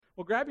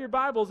Well, grab your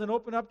Bibles and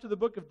open up to the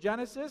book of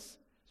Genesis.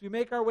 As we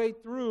make our way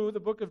through the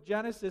book of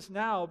Genesis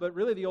now, but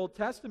really the Old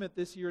Testament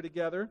this year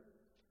together.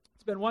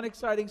 It's been one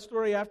exciting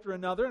story after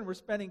another, and we're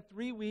spending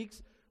 3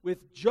 weeks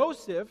with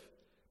Joseph,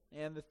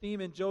 and the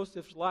theme in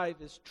Joseph's life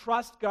is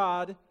trust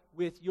God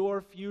with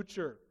your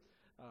future.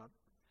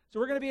 So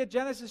we're going to be at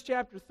Genesis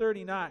chapter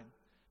 39.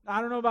 Now,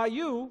 I don't know about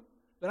you,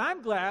 but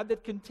I'm glad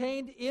that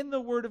contained in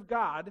the Word of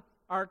God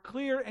are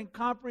clear and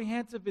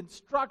comprehensive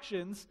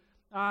instructions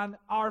on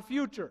our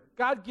future.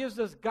 God gives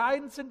us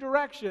guidance and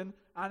direction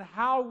on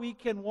how we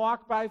can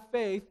walk by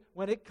faith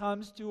when it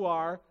comes to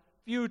our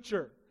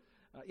future.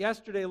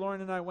 Yesterday,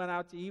 Lauren and I went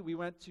out to eat. We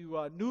went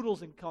to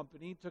Noodles &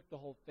 Company, took the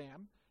whole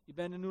fam. You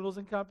been to Noodles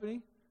 &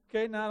 Company?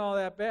 Okay, not all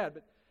that bad.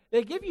 But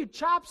they give you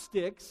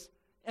chopsticks,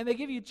 and they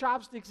give you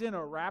chopsticks in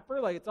a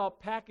wrapper, like it's all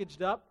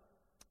packaged up.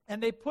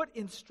 And they put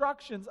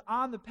instructions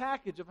on the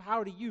package of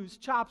how to use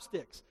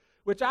chopsticks,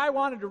 which I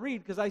wanted to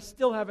read because I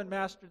still haven't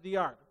mastered the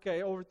art.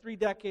 Okay, over 3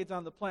 decades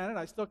on the planet,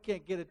 I still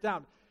can't get it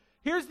down.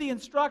 Here's the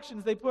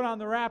instructions they put on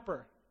the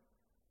wrapper.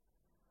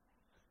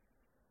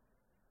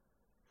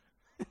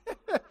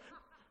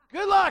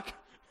 Good luck!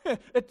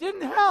 It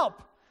didn't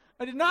help.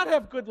 I did not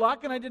have good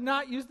luck, and I did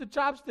not use the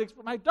chopsticks,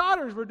 but my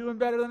daughters were doing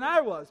better than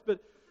I was, but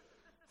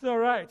it's all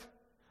right.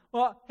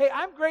 Well, hey,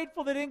 I'm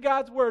grateful that in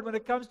God's Word, when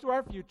it comes to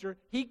our future,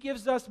 He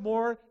gives us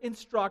more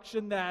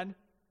instruction than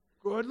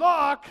good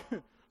luck.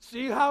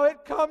 See how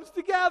it comes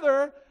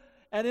together.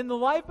 And in the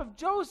life of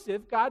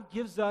Joseph, God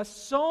gives us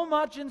so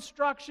much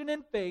instruction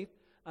and faith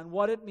on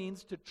what it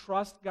means to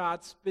trust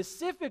God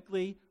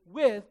specifically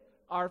with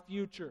our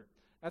future.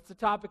 That's the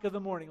topic of the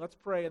morning. Let's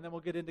pray, and then we'll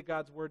get into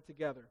God's Word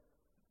together.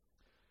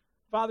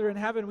 Father in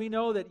heaven, we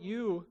know that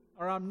you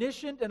are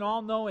omniscient and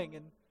all-knowing,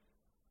 and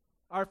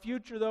our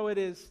future, though it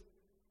is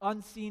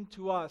unseen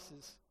to us,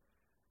 is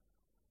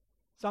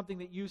something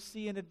that you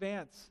see in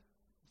advance,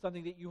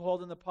 something that you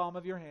hold in the palm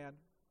of your hand.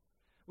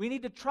 We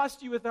need to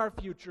trust you with our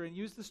future and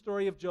use the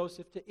story of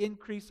Joseph to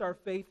increase our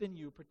faith in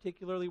you,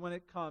 particularly when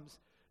it comes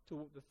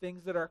to the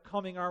things that are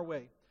coming our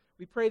way.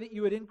 We pray that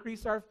you would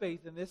increase our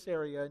faith in this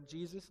area. In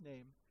Jesus'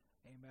 name,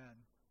 amen.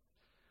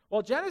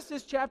 Well,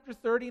 Genesis chapter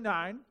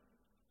 39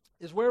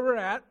 is where we're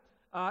at.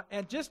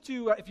 And just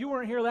to, if you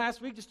weren't here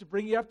last week, just to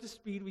bring you up to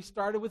speed, we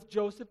started with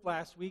Joseph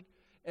last week,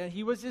 and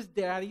he was his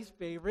daddy's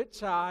favorite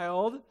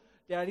child.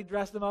 Daddy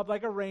dressed him up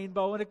like a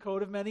rainbow in a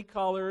coat of many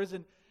colors,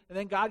 and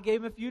then God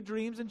gave him a few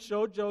dreams and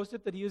showed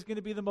Joseph that he was going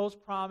to be the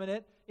most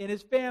prominent in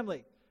his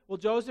family. Well,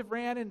 Joseph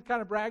ran and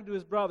kind of bragged to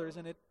his brothers,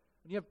 and when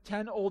you have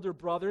 10 older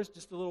brothers,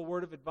 just a little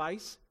word of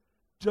advice,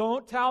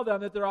 don't tell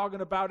them that they're all going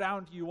to bow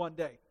down to you one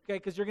day, okay,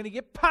 because you're going to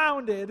get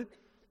pounded,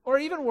 or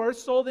even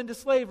worse, sold into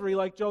slavery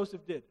like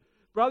Joseph did.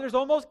 Brothers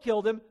almost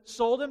killed him,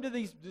 sold him to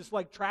this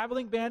like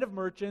traveling band of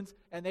merchants,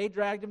 and they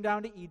dragged him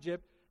down to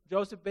Egypt.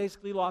 Joseph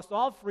basically lost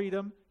all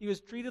freedom. He was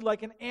treated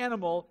like an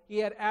animal. He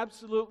had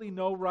absolutely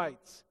no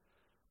rights.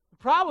 The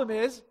problem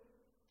is,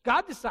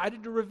 God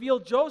decided to reveal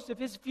Joseph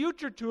his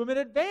future to him in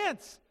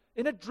advance.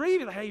 In a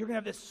dream, like, hey, you're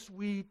going to have this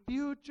sweet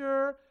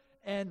future,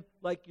 and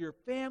like your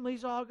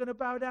family's all going to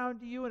bow down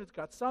to you, and it's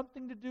got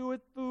something to do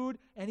with food,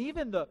 and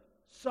even the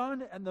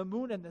sun and the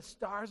moon and the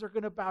stars are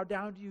going to bow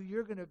down to you.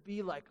 You're going to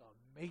be like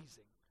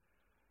amazing.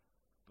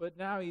 But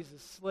now he's a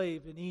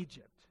slave in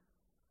Egypt.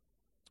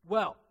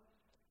 Well,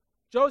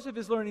 Joseph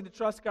is learning to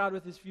trust God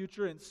with his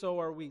future, and so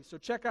are we. So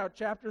check out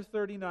chapter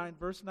 39,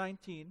 verse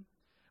 19.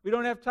 We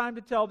don't have time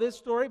to tell this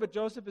story, but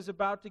Joseph is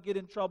about to get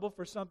in trouble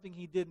for something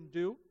he didn't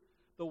do.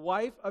 The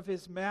wife of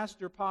his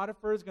master,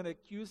 Potiphar, is going to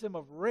accuse him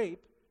of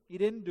rape. He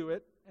didn't do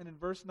it. And in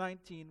verse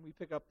 19, we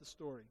pick up the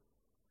story.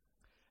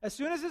 As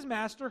soon as his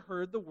master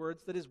heard the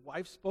words that his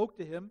wife spoke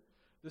to him,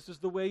 "This is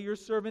the way your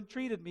servant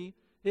treated me,"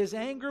 his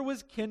anger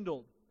was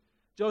kindled.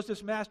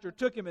 Joseph's master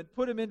took him and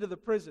put him into the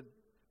prison,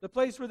 the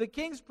place where the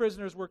king's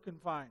prisoners were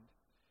confined.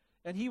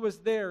 And he was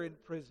there in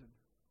prison.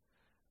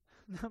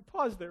 Now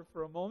pause there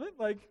for a moment.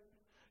 Like,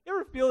 you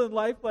ever feel in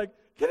life like,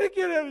 can it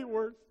get any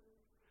worse?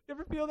 You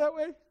ever feel that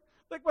way?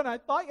 Like when I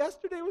thought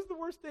yesterday was the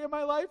worst day of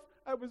my life,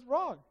 I was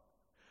wrong.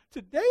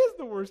 Today is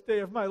the worst day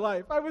of my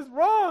life. I was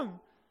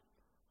wrong.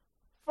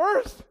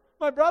 First,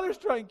 my brothers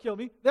try and kill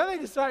me. Then they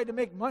decide to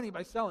make money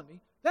by selling me.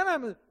 Then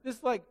I'm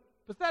this like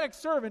pathetic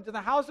servant in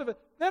the house of it.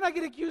 Then I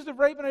get accused of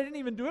rape and I didn't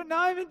even do it.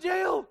 Now I'm in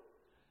jail.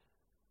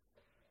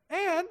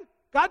 And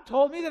God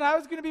told me that I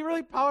was going to be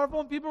really powerful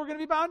and people were going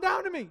to be bound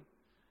down to me.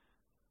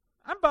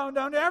 I'm bound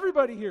down to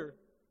everybody here.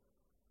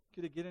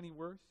 Could it get any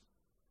worse?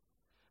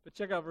 But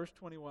check out verse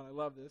 21. I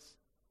love this.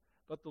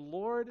 But the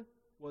Lord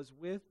was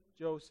with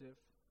Joseph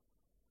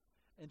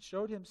and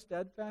showed him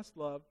steadfast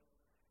love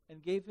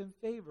and gave him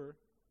favor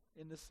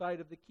in the sight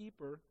of the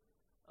keeper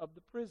of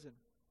the prison.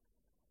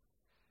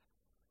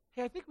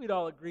 Hey, I think we'd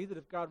all agree that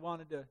if God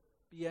wanted to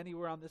be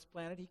anywhere on this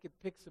planet, he could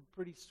pick some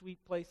pretty sweet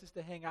places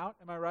to hang out.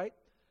 Am I right?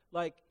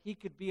 Like, he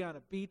could be on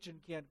a beach in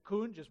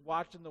Cancun just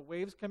watching the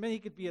waves come in. He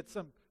could be at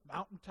some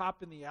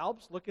mountaintop in the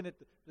Alps looking at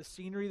the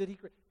scenery that he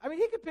created. I mean,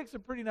 he could pick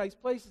some pretty nice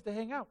places to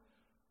hang out.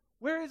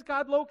 Where is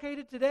God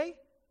located today?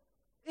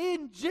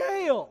 In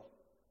jail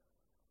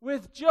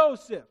with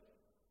Joseph.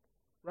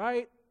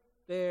 Right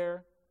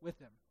there with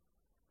him.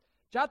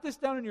 Jot this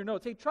down in your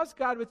notes. Hey, trust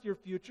God with your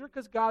future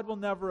because God will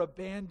never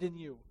abandon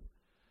you.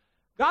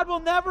 God will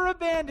never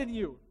abandon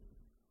you.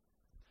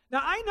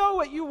 Now, I know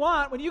what you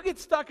want when you get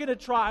stuck in a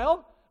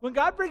trial, when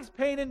God brings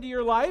pain into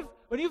your life,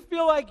 when you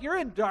feel like you're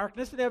in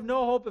darkness and have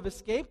no hope of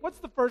escape. What's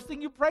the first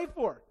thing you pray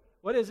for?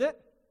 What is it?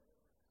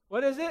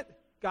 What is it?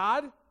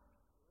 God,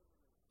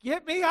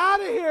 get me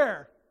out of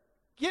here.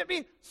 Get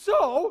me.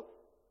 So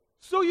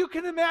you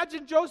can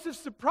imagine Joseph's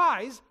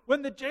surprise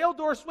when the jail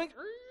door swings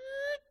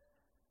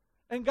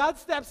and God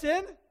steps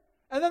in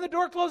and then the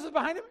door closes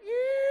behind him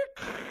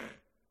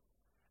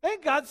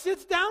and God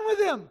sits down with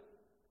him.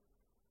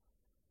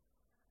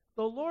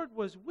 The Lord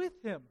was with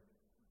him.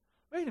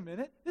 Wait a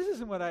minute, this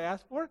isn't what I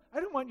asked for.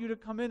 I don't want you to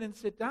come in and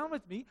sit down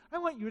with me. I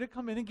want you to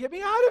come in and get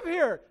me out of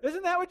here.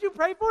 Isn't that what you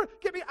pray for?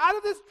 Get me out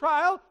of this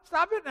trial.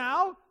 Stop it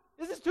now.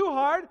 This is too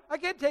hard. I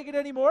can't take it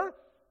anymore.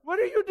 What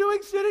are you doing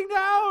sitting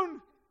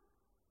down?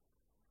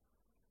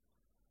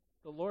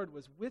 The Lord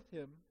was with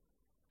him.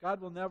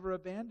 God will never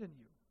abandon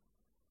you.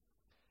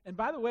 And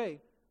by the way,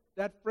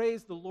 that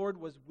phrase, the Lord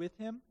was with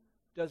him,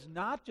 does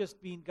not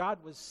just mean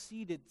God was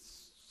seated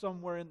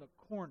somewhere in the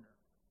corner.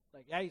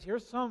 Like, yeah, he's here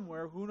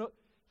somewhere. Who knows?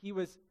 He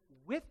was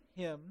with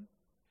him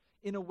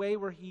in a way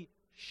where he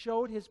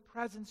showed his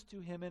presence to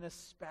him in a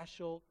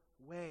special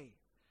way.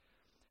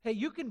 Hey,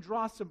 you can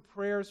draw some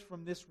prayers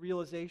from this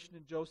realization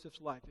in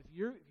Joseph's life. If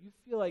you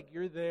feel like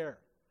you're there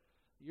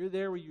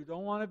where you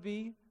don't want to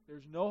be,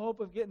 there's no hope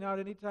of getting out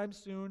anytime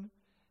soon,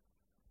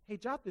 hey,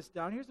 jot this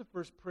down. Here's the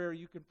first prayer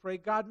you can pray.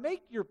 God,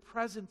 make your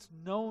presence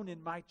known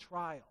in my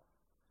trial.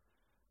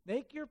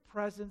 Make your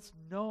presence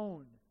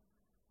known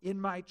in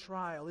my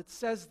trial. It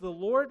says the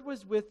Lord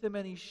was with him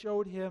and he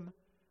showed him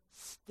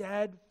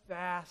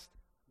steadfast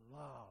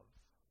love.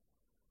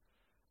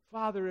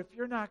 Father, if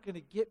you're not going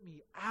to get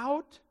me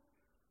out,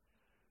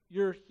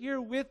 you're here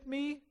with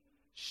me.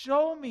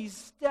 Show me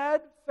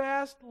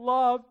steadfast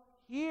love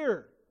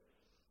here.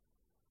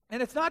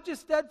 And it's not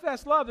just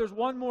steadfast love. There's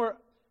one more.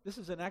 This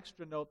is an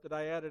extra note that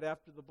I added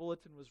after the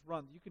bulletin was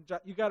run.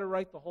 You got to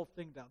write the whole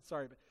thing down.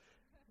 Sorry, but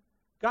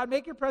God,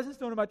 make your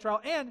presence known in my trial,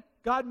 and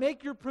God,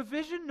 make your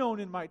provision known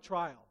in my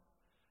trial.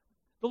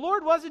 The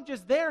Lord wasn't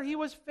just there. He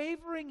was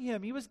favoring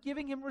him. He was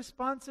giving him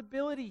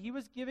responsibility. He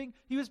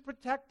was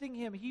protecting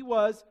him. He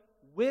was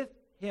with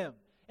him.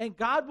 And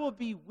God will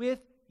be with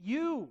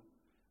you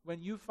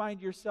when you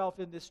find yourself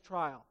in this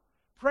trial.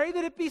 Pray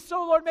that it be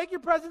so, Lord. Make your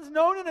presence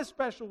known in a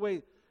special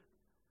way.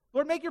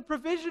 Lord, make your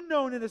provision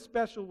known in a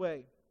special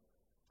way.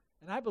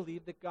 And I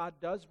believe that God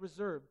does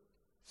reserve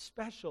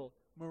special,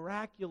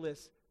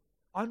 miraculous,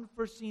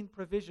 unforeseen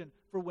provision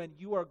for when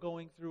you are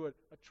going through a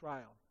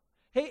trial.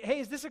 Hey,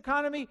 is this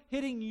economy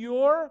hitting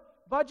your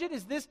budget?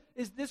 Is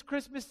this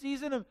Christmas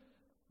season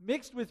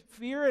mixed with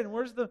fear, and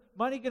where's the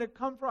money going to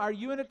come from? Are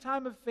you in a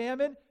time of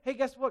famine? Hey,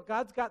 guess what?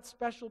 God's got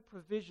special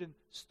provision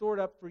stored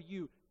up for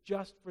you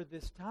just for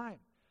this time.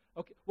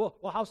 Okay, well,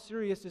 how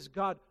serious is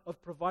God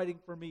of providing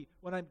for me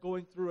when I'm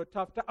going through a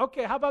tough time?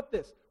 Okay, how about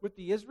this? With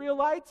the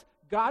Israelites,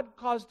 God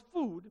caused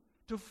food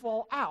to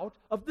fall out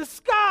of the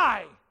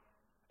sky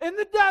in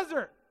the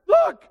desert.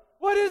 Look,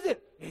 what is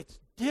it? It's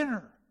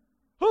dinner.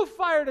 Who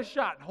fired a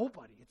shot?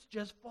 Nobody. It's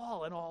just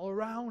falling all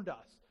around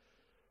us.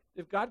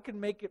 If God can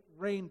make it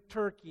rain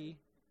turkey,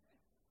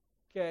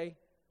 okay,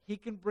 he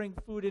can bring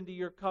food into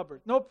your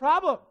cupboard. No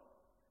problem.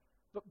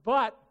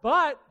 But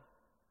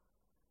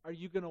are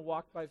you going to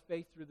walk by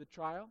faith through the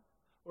trial?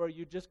 Or are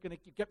you just going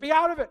to get me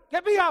out of it,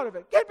 get me out of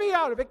it, get me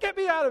out of it, get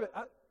me out of it?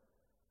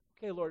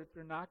 Okay, Lord, if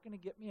you're not going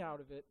to get me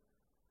out of it,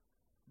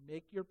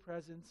 make your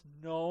presence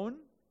known,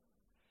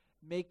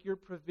 make your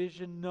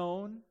provision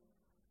known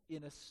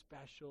in a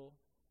special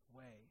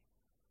way.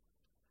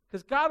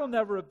 Because God will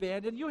never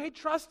abandon you. Hey,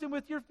 trust him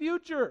with your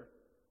future.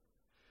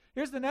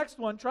 Here's the next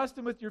one. Trust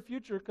him with your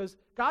future because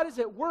God is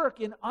at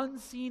work in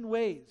unseen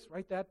ways.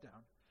 Write that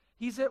down.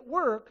 He's at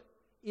work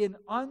in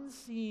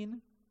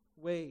unseen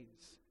ways.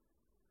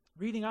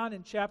 Reading on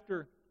in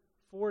chapter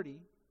 40,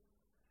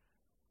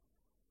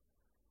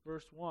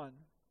 verse 1.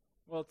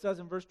 Well, it says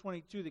in verse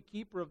 22, the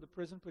keeper of the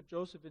prison put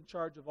Joseph in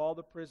charge of all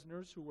the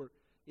prisoners who were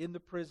in the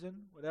prison.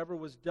 Whatever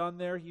was done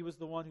there, he was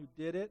the one who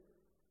did it.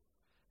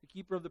 The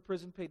keeper of the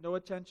prison paid no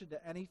attention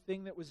to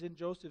anything that was in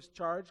Joseph's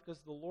charge because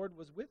the Lord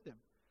was with him.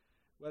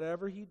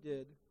 Whatever he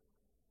did,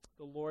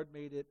 the Lord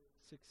made it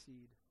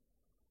succeed.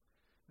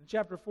 In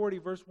chapter 40,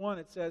 verse 1,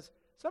 it says,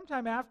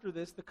 sometime after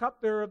this, the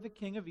cupbearer of the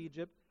king of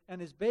Egypt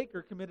and his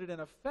baker committed an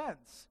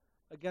offense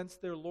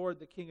against their lord,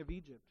 the king of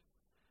Egypt.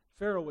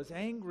 Pharaoh was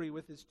angry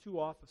with his two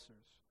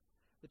officers,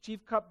 the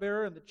chief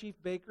cupbearer and the chief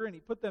baker, and he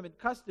put them in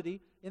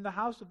custody in the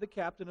house of the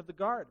captain of the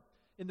guard,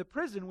 in the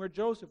prison where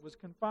Joseph was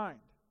confined.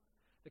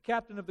 The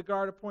captain of the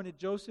guard appointed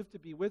Joseph to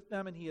be with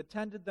them, and he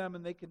attended them,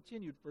 and they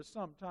continued for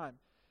some time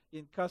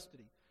in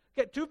custody.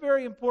 Okay, two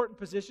very important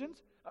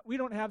positions. We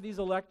don't have these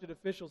elected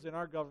officials in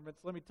our government,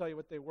 so let me tell you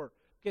what they were.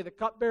 Okay, the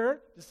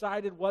cupbearer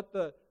decided what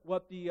the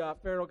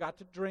Pharaoh got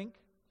to drink,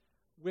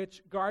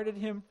 which guarded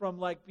him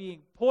from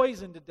being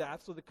poisoned to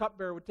death. So the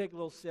cupbearer would take a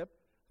little sip.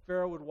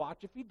 Pharaoh would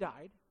watch if he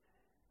died.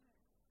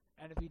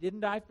 And if he didn't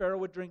die, Pharaoh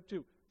would drink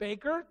too.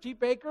 Baker, chief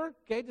baker,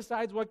 okay,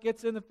 decides what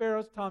gets in the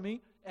Pharaoh's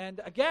tummy,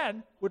 and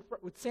again, would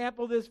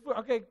sample this food.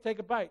 Okay, take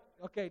a bite.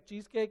 Okay,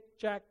 cheesecake,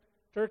 check.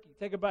 Turkey,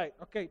 take a bite.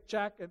 Okay,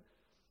 check. And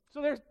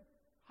so there's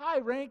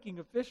high-ranking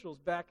officials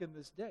back in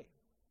this day.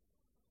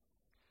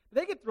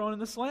 They get thrown in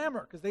the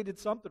slammer because they did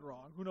something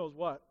wrong, who knows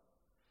what.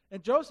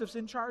 And Joseph's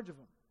in charge of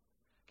them.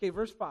 Okay,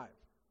 verse 5.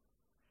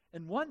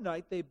 And one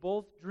night they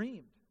both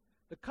dreamed.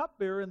 The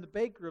cupbearer and the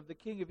baker of the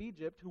king of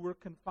Egypt, who were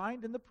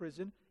confined in the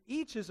prison,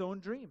 each his own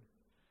dream,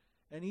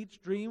 and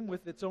each dream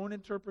with its own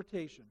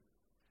interpretation.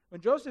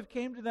 When Joseph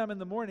came to them in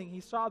the morning,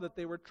 he saw that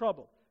they were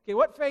troubled. Okay,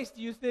 what face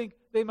do you think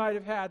they might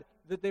have had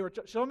that they were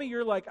show me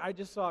your, like, I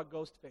just saw a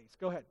ghost face.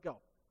 Go ahead, go.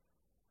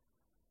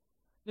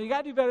 Now, you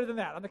got to do better than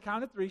that. On the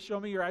count of 3, show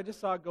me your I just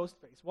saw a ghost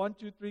face. 1,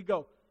 2, 3,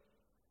 go.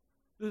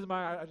 This is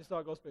my I just saw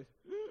a ghost face.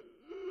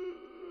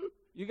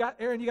 You got,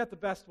 Aaron, you got the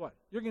best one.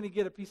 You're going to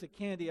get a piece of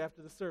candy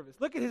after the service.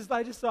 Look at his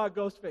I just saw a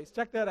ghost face.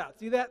 Check that out.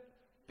 See that?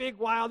 Big,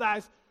 wild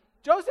eyes.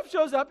 Joseph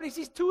shows up, and he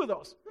sees 2 of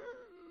those.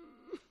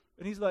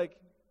 And he's like,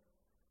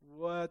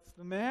 what's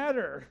the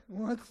matter?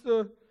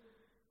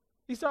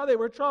 He saw they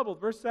were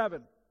troubled. Verse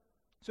 7.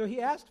 So he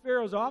asked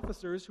Pharaoh's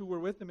officers who were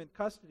with him in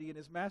custody in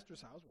his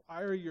master's house,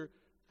 why are your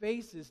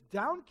faces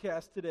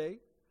downcast today?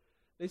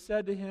 They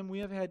said to him, we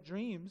have had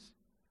dreams,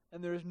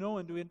 and there is no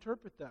one to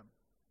interpret them.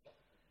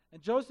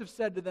 And Joseph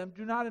said to them,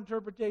 do not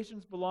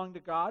interpretations belong to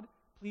God?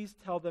 Please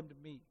tell them to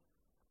me.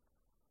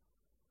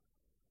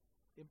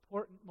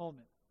 Important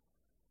moment.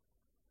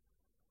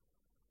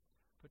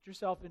 Put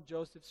yourself in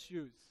Joseph's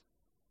shoes.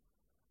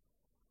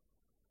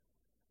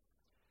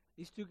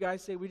 These 2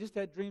 guys say, we just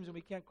had dreams and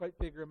we can't quite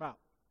figure them out.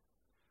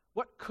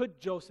 What could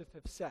Joseph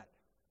have said?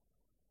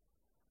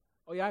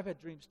 Oh yeah, I've had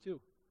dreams too.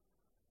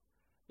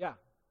 Yeah.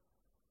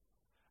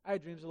 I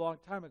had dreams a long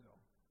time ago.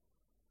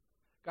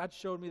 God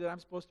showed me that I'm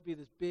supposed to be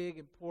this big,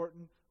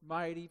 important,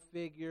 mighty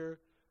figure.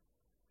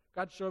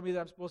 God showed me that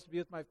I'm supposed to be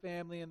with my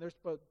family, and they're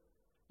supposed...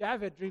 Yeah,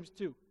 I've had dreams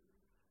too.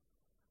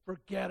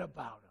 Forget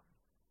about them.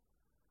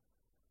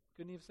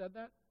 Couldn't he have said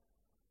that?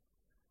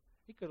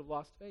 He could have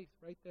lost faith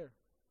right there.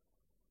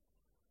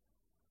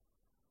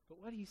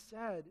 But what he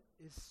said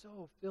is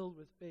so filled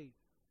with faith.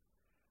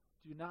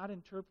 Do not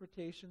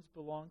interpretations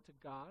belong to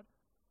God?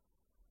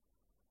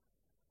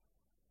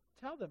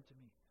 Tell them to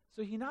me.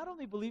 So he not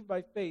only believed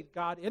by faith,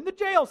 God in the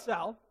jail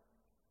cell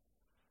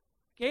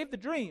gave the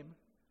dream,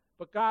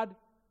 but God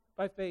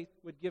by faith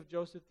would give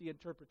Joseph the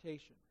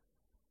interpretation.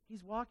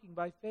 He's walking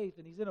by faith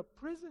and he's in a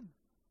prison.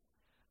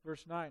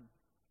 Verse 9.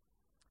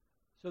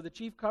 So the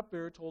chief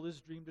cupbearer told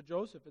his dream to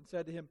Joseph and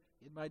said to him,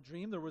 in my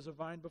dream there was a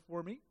vine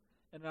before me,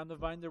 and on the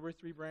vine there were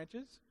 3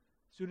 branches.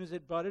 As soon as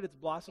it budded, its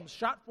blossoms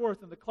shot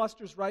forth, and the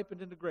clusters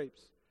ripened into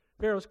grapes.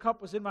 Pharaoh's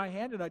cup was in my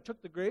hand, and I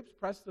took the grapes,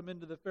 pressed them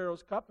into the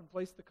Pharaoh's cup, and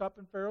placed the cup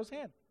in Pharaoh's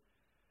hand.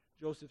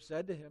 Joseph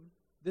said to him,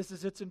 this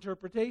is its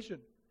interpretation.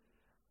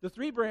 The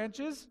 3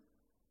 branches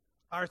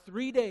are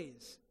 3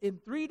 days. In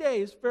 3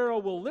 days, Pharaoh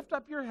will lift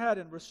up your head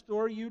and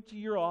restore you to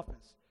your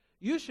office.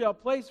 You shall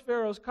place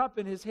Pharaoh's cup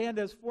in his hand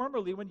as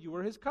formerly when you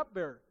were his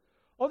cupbearer.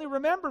 Only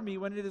remember me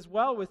when it is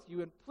well with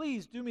you, and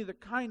please do me the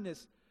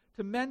kindness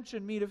to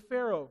mention me to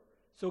Pharaoh.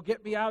 So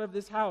get me out of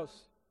this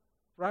house.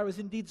 For I was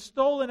indeed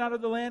stolen out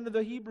of the land of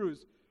the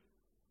Hebrews.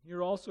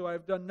 Here also I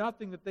have done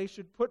nothing that they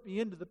should put me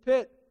into the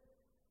pit.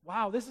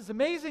 Wow, this is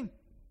amazing.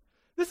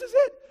 This is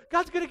it.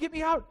 God's going to get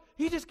me out.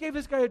 He just gave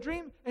this guy a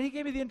dream, and he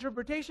gave me the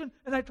interpretation,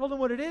 and I told him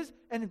what it is,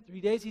 and in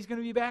 3 days he's going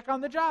to be back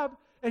on the job,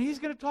 and he's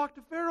going to talk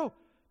to Pharaoh.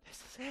 This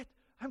is it.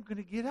 I'm going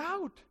to get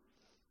out.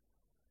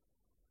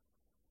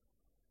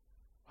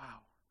 Wow.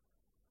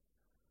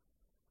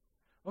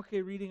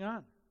 Okay, reading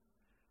on.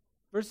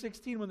 Verse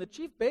 16, when the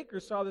chief baker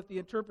saw that the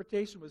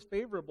interpretation was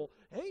favorable,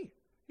 hey,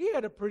 he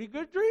had a pretty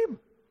good dream.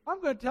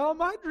 I'm going to tell him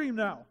my dream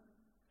now.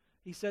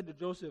 He said to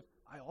Joseph,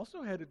 I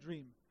also had a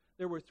dream.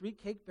 There were 3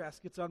 cake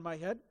baskets on my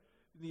head.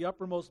 In the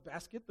uppermost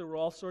basket, there were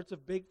all sorts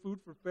of baked food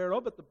for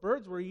Pharaoh, but the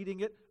birds were eating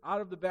it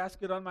out of the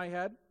basket on my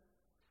head.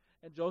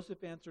 And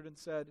Joseph answered and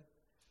said,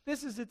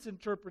 this is its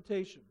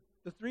interpretation.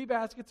 The 3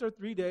 baskets are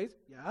 3 days.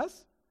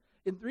 Yes.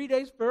 In 3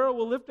 days, Pharaoh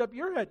will lift up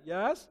your head.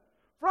 Yes.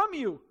 From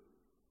you.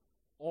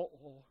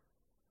 Uh-oh.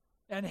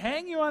 And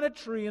hang you on a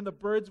tree, and the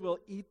birds will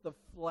eat the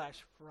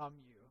flesh from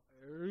you.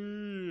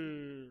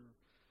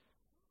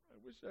 I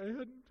wish I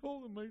hadn't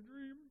told him my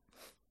dream.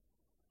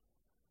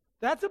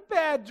 That's a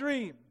bad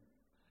dream.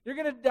 You're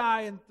going to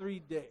die in 3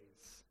 days.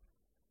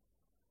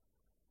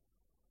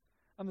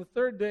 On the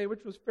 3rd day,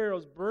 which was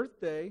Pharaoh's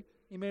birthday,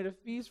 he made a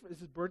feast for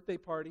his birthday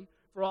party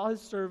for all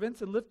his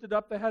servants and lifted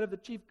up the head of the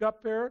chief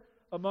cupbearer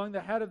among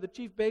the head of the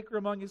chief baker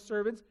among his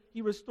servants.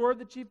 He restored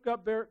the chief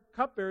cupbearer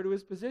to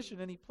his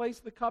position, and he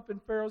placed the cup in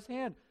Pharaoh's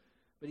hand.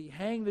 But he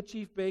hanged the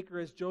chief baker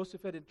as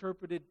Joseph had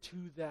interpreted to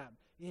them.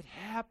 It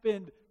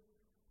happened.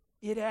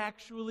 It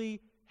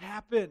actually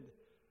happened.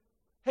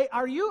 Hey,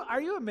 are you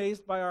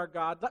amazed by our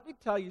God? Let me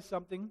tell you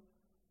something.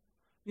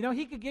 You know,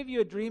 he could give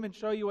you a dream and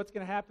show you what's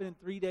going to happen in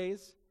 3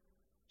 days.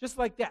 Just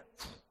like that.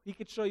 He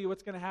could show you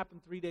what's going to happen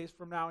 3 days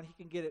from now, and he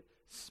can get it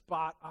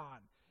spot on.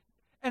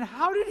 And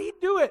how did he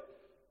do it?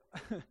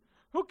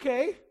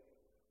 okay?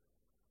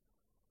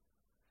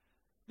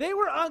 They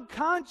were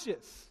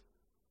unconscious,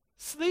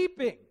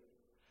 sleeping.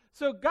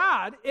 So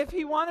God, if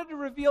he wanted to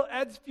reveal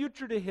Ed's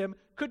future to him,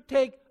 could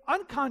take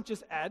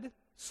unconscious Ed,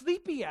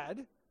 sleepy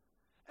Ed,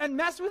 and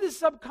mess with his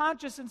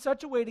subconscious in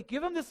such a way to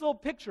give him this little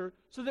picture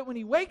so that when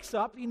he wakes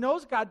up, he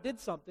knows God did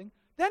something.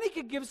 Then he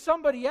could give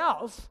somebody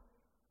else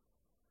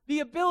the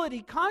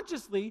ability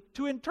consciously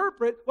to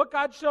interpret what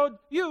God showed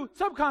you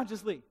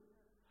subconsciously.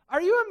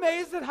 Are you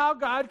amazed at how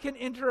God can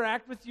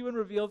interact with you and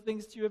reveal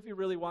things to you if he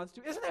really wants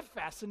to? Isn't that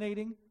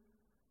fascinating?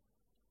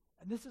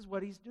 And this is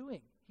what he's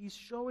doing. He's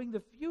showing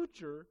the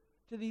future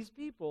to these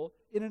people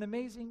in an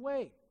amazing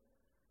way.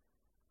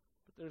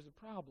 But there's a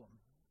problem.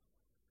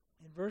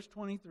 In verse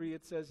 23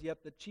 it says,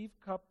 "Yet the chief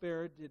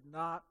cupbearer did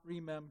not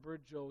remember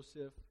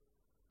Joseph,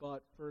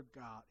 but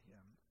forgot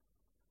him."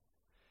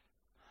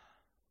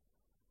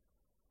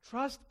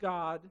 Trust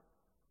God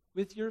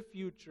with your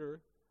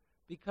future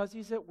because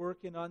he's at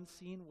work in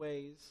unseen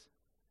ways.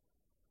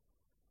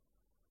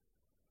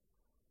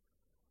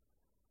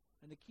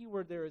 And the key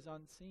word there is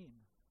unseen.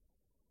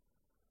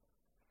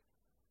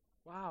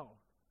 Wow.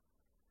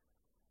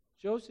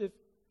 Joseph,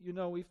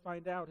 we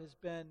find out, has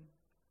been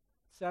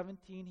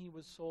 17. He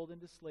was sold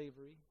into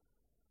slavery.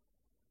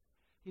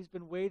 He's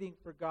been waiting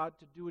for God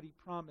to do what he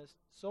promised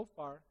so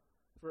far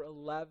for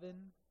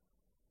 11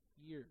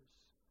 years.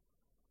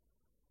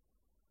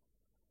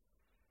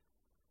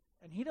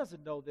 And he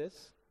doesn't know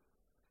this,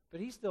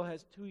 but he still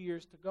has 2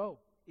 years to go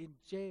in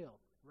jail,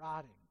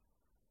 rotting.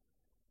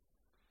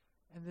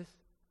 And this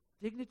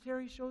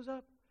dignitary shows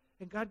up,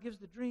 and God gives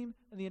the dream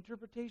and the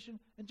interpretation,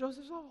 and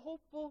Joseph's all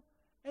hopeful,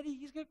 and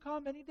he's going to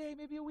come any day,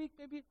 maybe a week,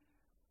 maybe,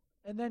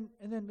 and then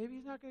maybe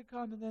he's not going to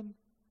come, and then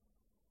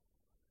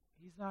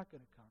he's not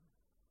going to come.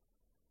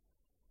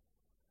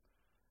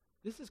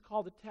 This is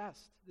called a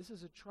test. This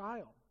is a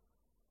trial.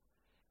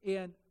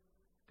 And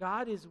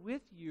God is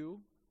with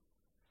you,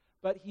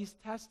 but he's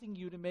testing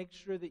you to make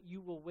sure that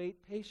you will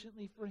wait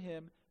patiently for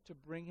him to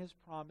bring his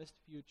promised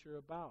future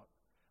about.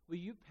 Will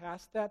you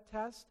pass that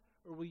test,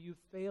 or will you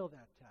fail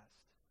that test?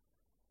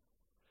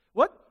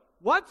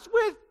 What's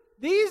with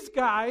these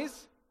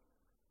guys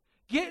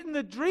getting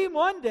the dream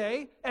one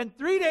day, and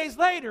 3 days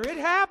later it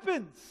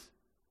happens?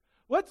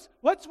 What's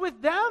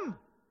with them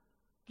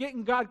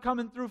getting God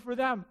coming through for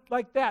them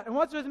like that? And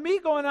what's with me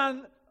going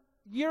on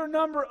year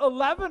number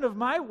 11 of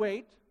my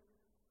wait?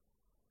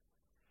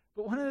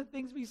 But one of the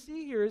things we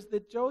see here is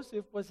that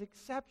Joseph was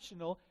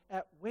exceptional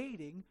at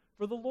waiting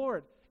for the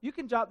Lord. You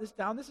can jot this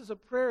down. This is a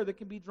prayer that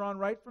can be drawn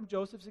right from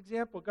Joseph's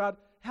example. God,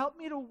 help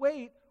me to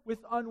wait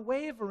with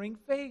unwavering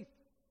faith.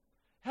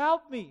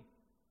 Help me.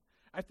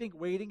 I think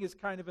waiting is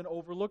kind of an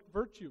overlooked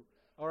virtue,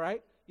 all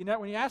right?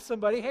 When you ask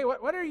somebody, hey,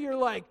 what are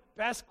your,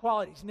 best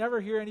qualities? You never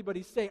hear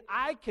anybody say,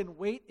 I can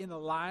wait in a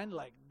line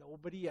like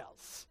nobody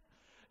else.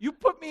 You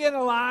put me in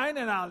a line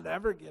and I'll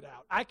never get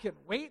out. I can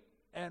wait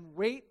and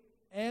wait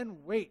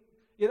and wait.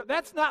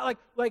 That's not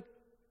like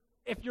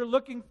if you're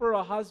looking for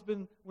a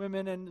husband,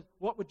 women, and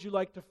what would you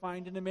like to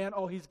find in a man?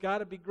 Oh, he's got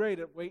to be great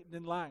at waiting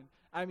in line.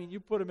 I mean, you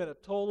put him in a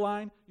toll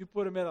line, you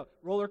put him in a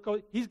roller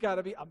coaster, he's got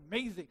to be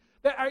amazing.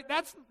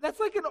 That's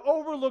like an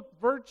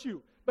overlooked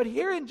virtue. But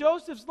here in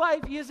Joseph's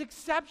life, he is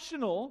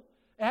exceptional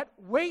at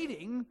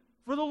waiting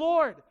for the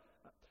Lord.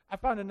 I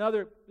found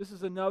this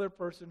is another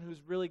person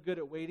who's really good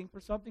at waiting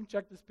for something.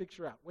 Check this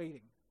picture out,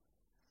 waiting.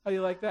 How do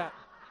you like that?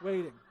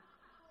 Waiting.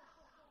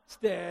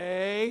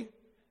 Stay.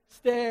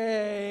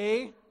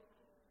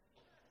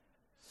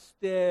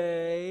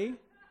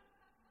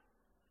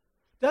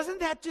 Doesn't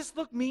that just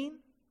look mean?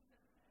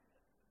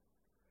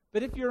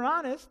 But if you're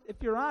honest,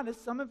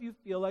 some of you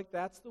feel like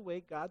that's the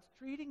way God's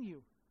treating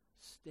you.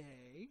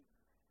 Stay.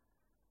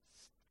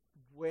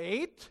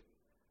 Wait.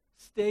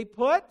 Stay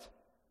put.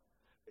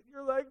 And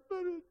you're like,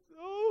 but it's so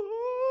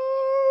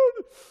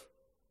hard.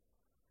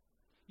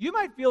 You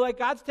might feel like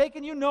God's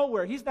taking you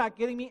nowhere. He's not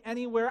getting me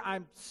anywhere.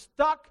 I'm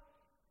stuck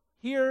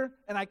here,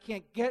 and I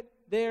can't get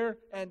there.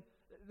 And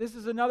this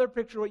is another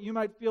picture of what you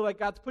might feel like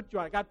God's put you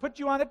on. God put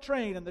you on a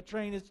train, and the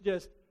train is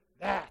just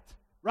that.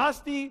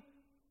 Rusty,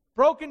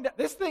 broken down.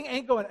 This thing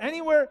ain't going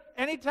anywhere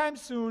anytime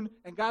soon,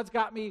 and God's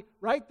got me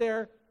right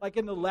there like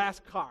in the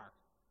last car.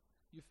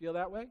 You feel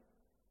that way?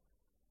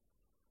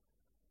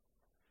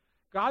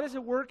 God is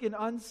at work in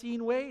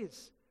unseen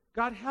ways.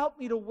 God, help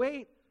me to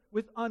wait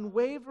with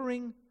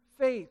unwavering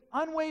faith.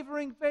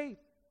 Unwavering faith.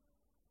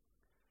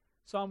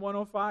 Psalm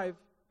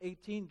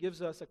 105:18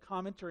 gives us a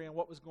commentary on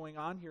what was going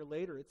on here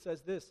later. It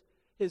says this: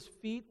 his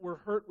feet were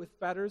hurt with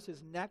fetters,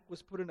 his neck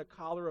was put in a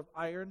collar of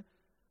iron,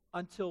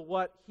 until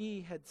what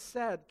he had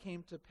said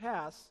came to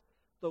pass.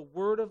 The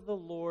word of the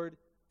Lord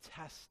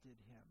tested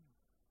him.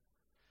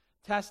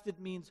 Tested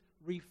means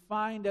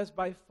refined as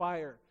by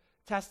fire.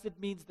 Tested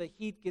means the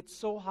heat gets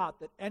so hot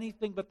that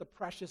anything but the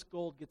precious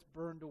gold gets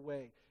burned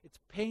away. It's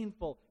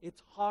painful.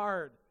 It's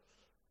hard.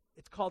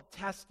 It's called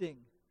testing.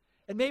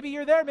 And maybe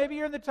you're there. Maybe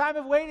you're in the time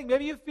of waiting.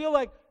 Maybe you feel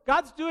like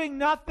God's doing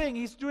nothing.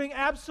 He's doing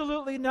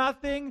absolutely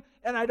nothing,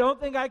 and I don't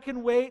think I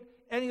can wait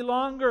any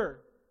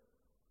longer.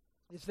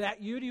 Is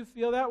that you? Do you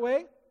feel that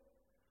way?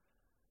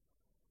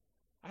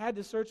 I had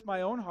to search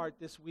my own heart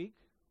this week,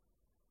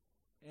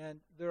 and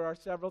there are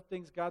several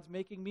things God's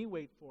making me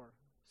wait for.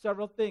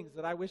 Several things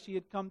that I wish He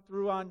had come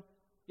through on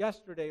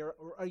yesterday or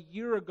a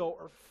year ago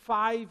or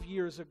 5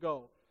 years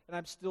ago, and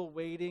I'm still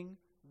waiting.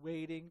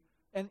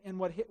 And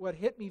what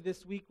hit me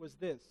this week was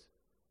this.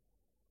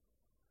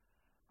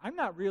 I'm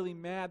not really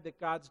mad that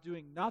God's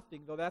doing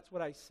nothing, though that's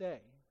what I say.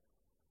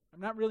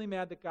 I'm not really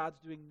mad that God's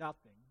doing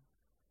nothing.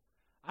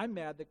 I'm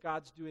mad that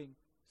God's doing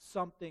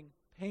something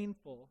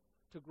painful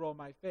to grow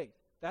my faith.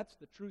 That's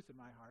the truth in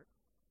my heart.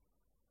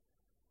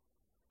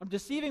 I'm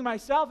deceiving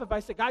myself if I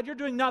say, God, you're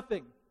doing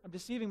nothing. I'm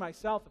deceiving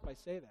myself if I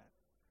say that.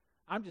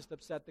 I'm just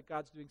upset that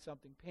God's doing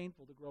something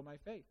painful to grow my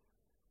faith.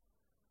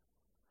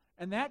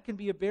 And that can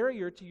be a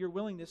barrier to your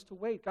willingness to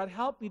wait. God,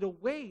 help me to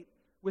wait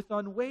with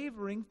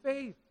unwavering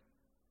faith.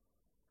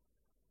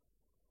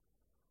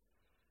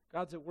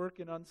 God's at work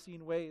in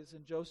unseen ways,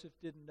 and Joseph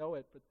didn't know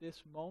it, but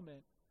this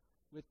moment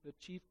with the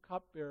chief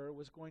cupbearer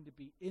was going to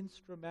be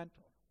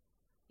instrumental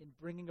in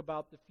bringing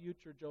about the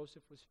future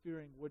Joseph was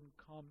fearing wouldn't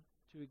come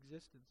to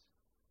existence.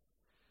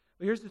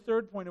 But here's the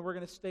third point, and we're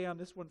going to stay on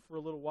this one for a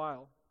little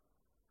while.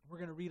 We're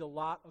going to read a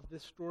lot of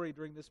this story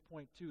during this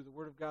point, too. The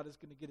Word of God is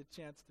going to get a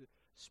chance to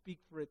speak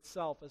for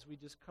itself as we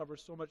just cover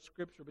so much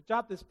Scripture. But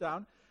jot this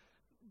down.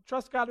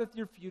 Trust God with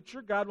your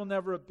future. God will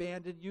never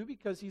abandon you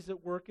because He's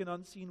at work in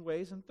unseen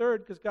ways. And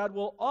third, because God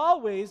will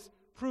always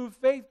prove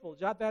faithful.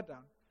 Jot that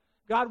down.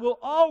 God will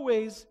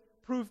always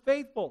prove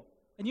faithful.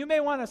 And you may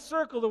want to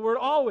circle the word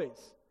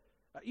always.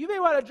 You may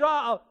want to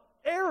draw an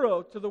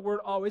arrow to the word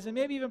always and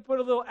maybe even put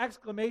a little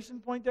exclamation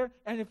point there.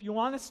 And if you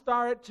want to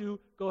star it too,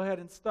 go ahead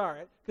and star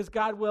it, because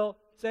God will,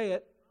 say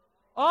it,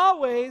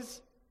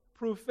 always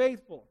prove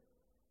faithful.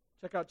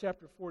 Check out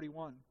chapter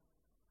 41.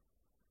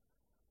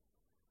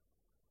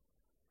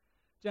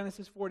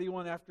 Genesis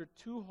 41, after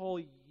 2 whole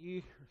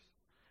years.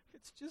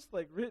 It's just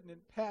like written in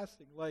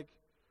passing. Like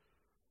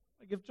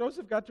if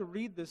Joseph got to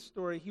read this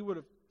story, he would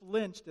have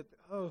flinched at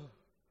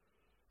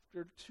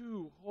after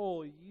 2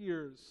 whole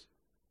years.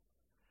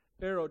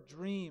 Pharaoh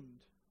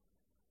dreamed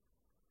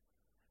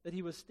that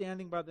he was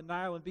standing by the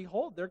Nile, and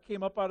behold, there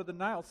came up out of the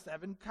Nile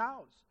 7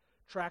 cows,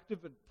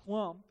 attractive and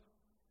plump,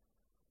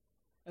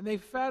 and they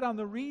fed on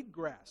the reed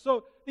grass.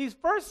 So these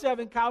first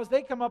 7 cows,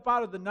 they come up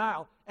out of the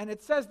Nile, and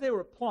it says they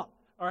were plump.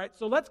 All right,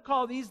 so let's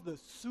call these the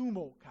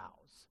sumo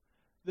cows.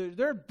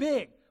 They're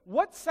big.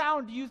 What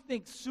sound do you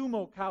think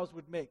sumo cows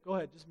would make? Go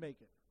ahead, just make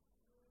it.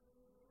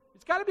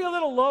 It's got to be a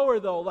little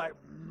lower, though, like...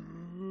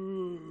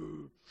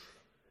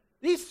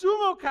 These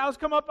sumo cows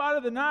come up out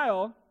of the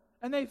Nile,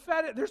 and they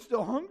fed it. They're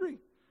still hungry.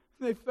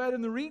 They fed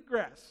in the reed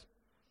grass.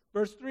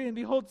 Verse 3, and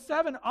behold,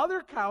 7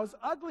 other cows,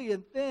 ugly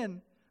and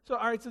thin. So,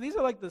 all right, so these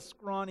are like the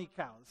scrawny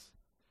cows.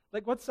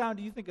 Like, what sound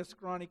do you think a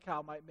scrawny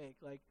cow might make?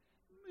 Like,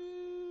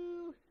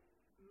 moo,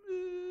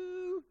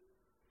 moo.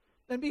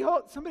 And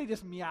behold, somebody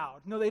just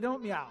meowed. No, they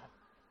don't meow.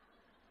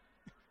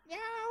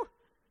 Meow.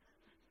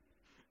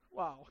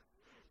 Wow.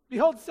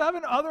 Behold,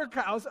 7 other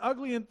cows,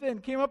 ugly and thin,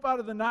 came up out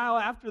of the Nile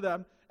after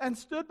them, and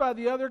stood by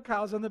the other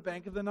cows on the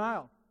bank of the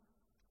Nile.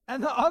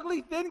 And the ugly,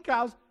 thin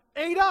cows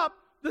ate up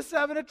the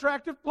 7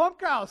 attractive, plump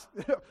cows.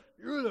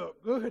 You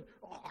look good.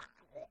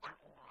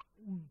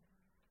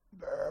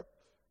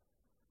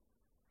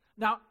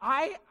 Now,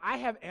 I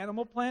have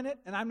Animal Planet,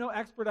 and I'm no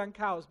expert on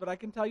cows, but I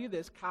can tell you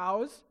this.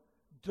 Cows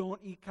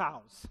don't eat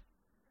cows.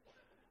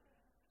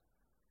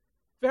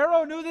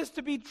 Pharaoh knew this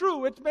to be true,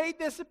 which made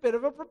this a bit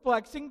of a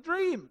perplexing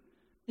dream.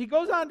 He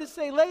goes on to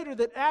say later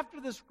that after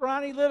the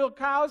scrawny little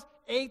cows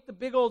ate the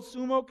big old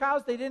sumo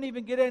cows, they didn't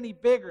even get any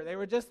bigger. They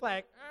were just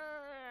like,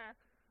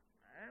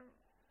 I'm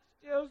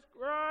still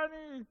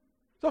scrawny.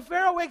 So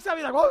Pharaoh wakes up,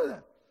 he's like, what was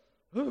that?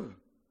 Ooh,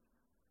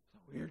 it's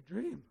a weird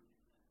dream.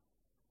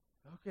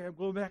 Okay, I'm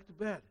going back to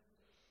bed.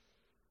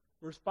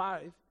 Verse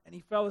 5, and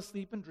he fell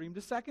asleep and dreamed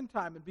a second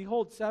time. And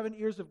behold, 7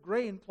 ears of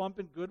grain, plump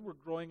and good, were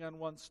growing on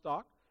one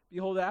stalk.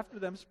 Behold, after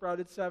them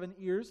sprouted 7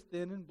 ears,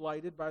 thin and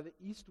blighted by the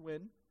east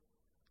wind.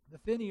 The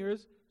thin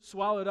ears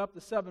swallowed up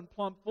the 7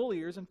 plump full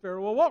ears, and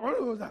Pharaoh awoke.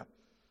 What was that?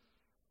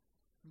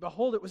 And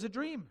behold, it was a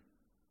dream.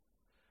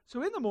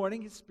 So in the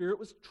morning his spirit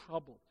was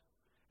troubled,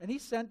 and he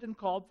sent and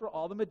called for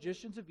all the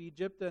magicians of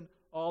Egypt and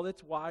all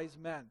its wise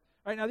men.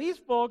 All right, now these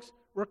folks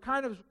were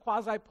kind of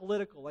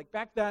quasi-political. Like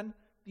back then,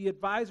 the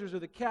advisors or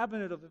the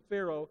cabinet of the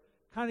Pharaoh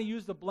kind of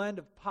used a blend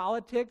of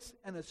politics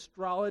and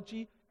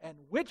astrology and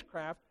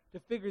witchcraft to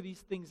figure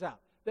these things out.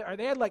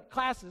 They had like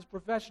classes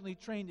professionally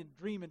trained in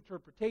dream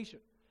interpretation.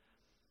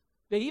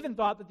 They even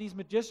thought that these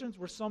magicians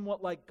were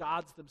somewhat like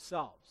gods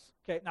themselves.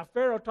 Okay, now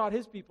Pharaoh taught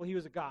his people he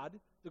was a god,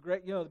 the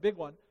great, the big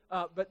one.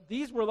 But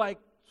these were like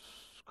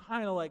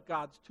kind of like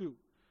gods too.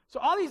 So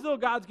all these little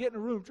gods get in a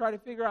room, try to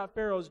figure out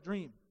Pharaoh's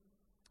dream.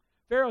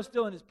 Pharaoh's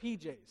still in his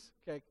PJs.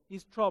 Okay,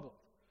 he's troubled.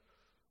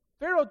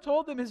 Pharaoh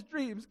told them his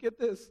dreams. Get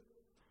this,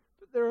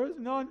 but there was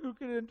none who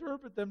could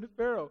interpret them to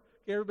Pharaoh.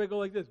 Okay, everybody go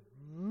like this.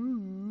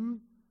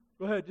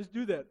 Go ahead, just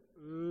do that.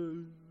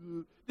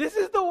 This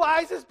is the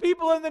wisest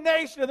people in the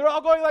nation, and they're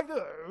all going like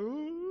this.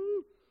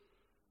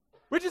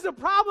 Which is a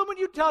problem when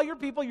you tell your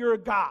people you're a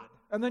god.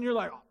 And then you're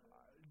like, oh,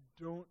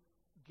 don't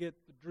get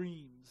the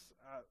dreams.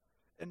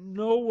 And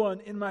no one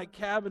in my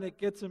cabinet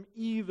gets them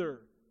either.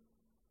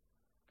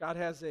 God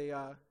has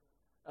a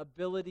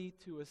ability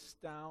to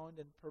astound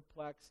and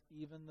perplex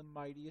even the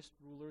mightiest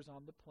rulers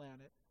on the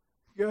planet.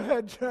 Go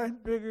ahead, try and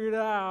figure it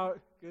out.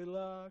 Good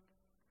luck.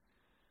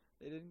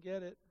 They didn't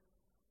get it.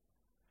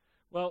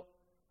 Well,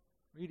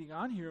 reading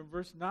on here in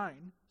verse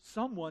 9,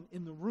 someone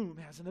in the room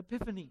has an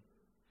epiphany.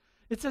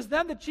 It says,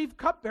 then the chief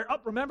cupbearer,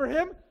 remember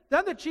him?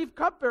 Then the chief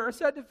cupbearer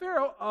said to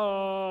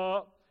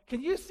Pharaoh,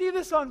 can you see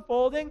this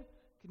unfolding?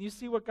 Can you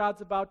see what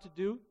God's about to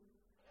do?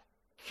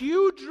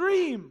 Cue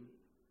dream.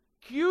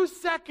 Cue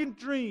second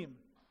dream.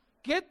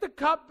 Get the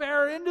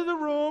cupbearer into the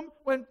room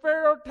when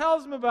Pharaoh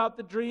tells him about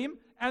the dream,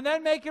 and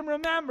then make him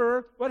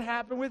remember what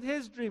happened with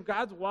his dream.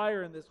 God's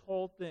wiring this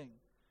whole thing.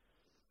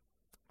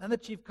 And the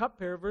chief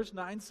cupbearer, verse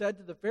 9, said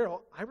to the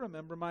Pharaoh, I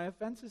remember my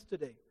offenses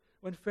today.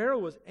 When Pharaoh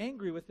was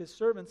angry with his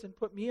servants and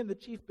put me and the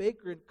chief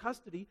baker in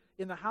custody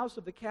in the house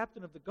of the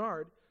captain of the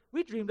guard,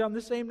 we dreamed on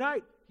the same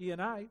night, he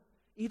and I,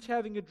 each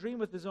having a dream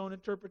with his own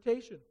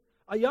interpretation.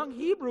 A young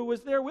Hebrew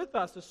was there with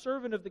us, a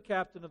servant of the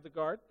captain of the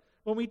guard.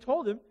 When we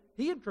told him,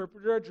 he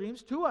interpreted our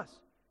dreams to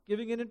us,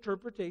 giving an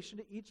interpretation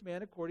to each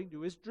man according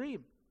to his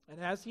dream. And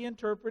as he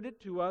interpreted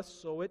to us,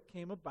 so it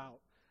came about.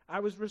 I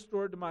was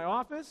restored to my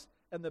office,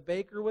 and the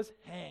baker was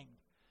hanged.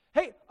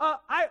 Hey,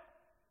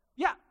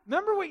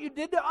 remember what you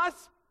did to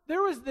us?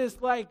 There was this,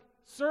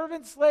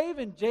 servant slave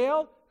in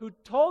jail who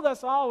told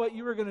us all what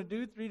you were going to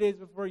do 3 days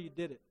before you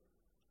did it.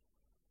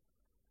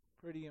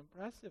 Pretty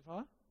impressive,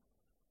 huh?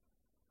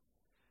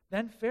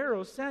 Then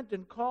Pharaoh sent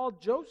and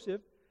called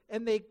Joseph,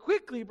 and they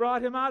quickly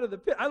brought him out of the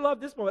pit. I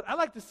love this moment. I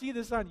like to see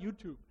this on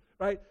YouTube,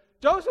 right?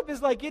 Joseph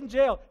is in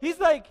jail. He's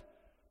like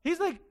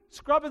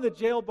scrubbing the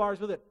jail bars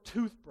with a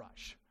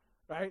toothbrush,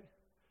 right?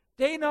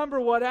 Day number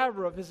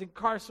whatever of his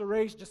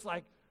incarceration, just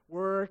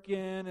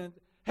working and,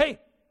 hey,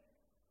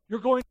 you're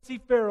going to see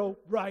Pharaoh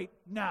right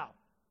now.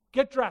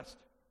 Get dressed.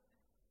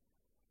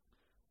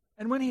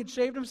 And when he had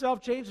shaved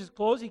himself, changed his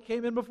clothes, he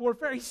came in before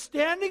Pharaoh. He's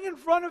standing in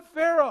front of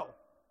Pharaoh.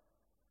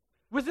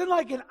 Within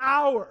an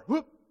hour.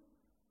 Whoop.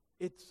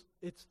 It's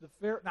the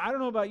Pharaoh. Now, I don't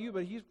know about you,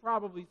 but he's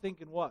probably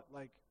thinking what?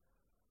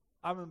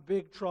 I'm in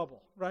big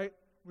trouble, right?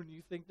 When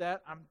you think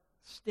that, I'm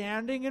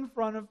standing in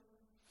front of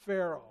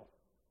Pharaoh.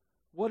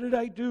 What did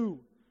I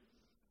do?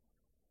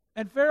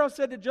 And Pharaoh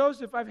said to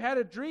Joseph, I've had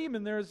a dream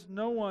and there's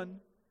no one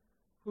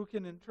who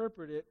can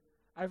interpret it.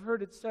 I've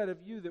heard it said of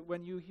you that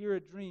when you hear a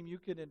dream, you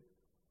can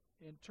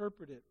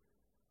interpret it.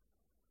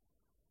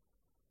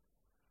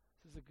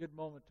 This is a good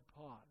moment to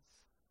pause.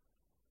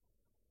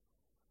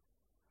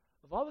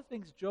 Of all the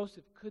things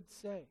Joseph could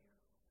say,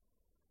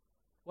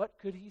 what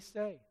could he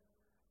say?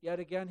 Yet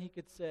again he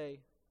could say,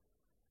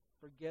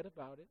 forget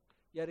about it.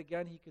 Yet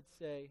again he could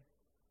say,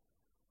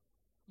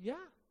 yeah,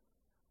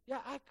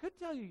 I could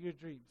tell you your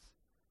dreams.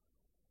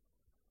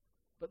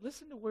 But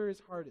listen to where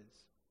his heart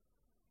is.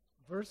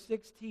 Verse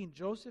 16,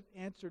 Joseph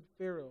answered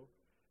Pharaoh,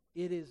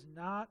 it is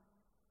not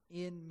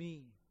in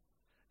me.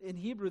 In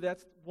Hebrew,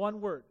 that's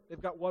one word.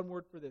 They've got one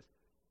word for this.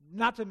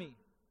 Not to me.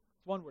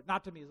 It's one word.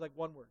 Not to me is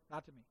one word.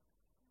 Not to me.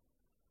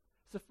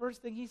 It's the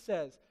first thing he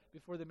says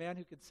before the man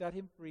who could set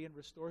him free and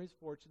restore his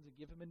fortunes and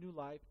give him a new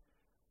life,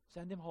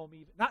 send him home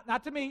even.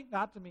 Not to me.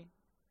 Not to me.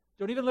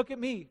 Don't even look at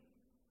me.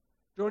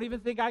 Don't even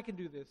think I can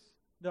do this.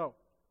 No.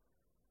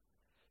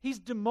 He's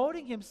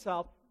demoting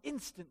himself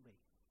instantly.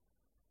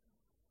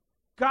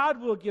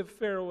 God will give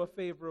Pharaoh a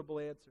favorable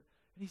answer.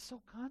 And he's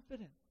so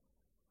confident.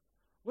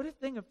 What a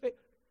thing of faith.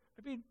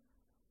 I don't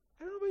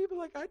know about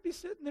you, but I'd be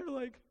sitting there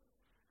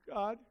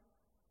God,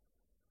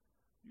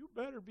 you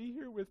better be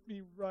here with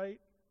me right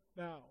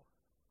now.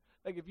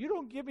 If you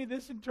don't give me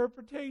this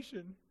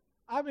interpretation,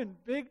 I'm in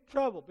big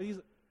trouble. But he's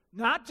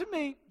not to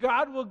me.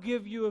 God will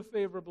give you a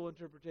favorable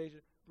interpretation.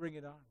 Bring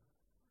it on.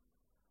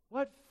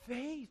 What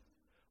faith.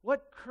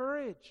 What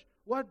courage.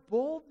 What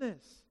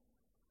boldness.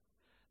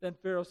 Then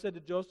Pharaoh said to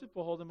Joseph,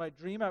 behold, in my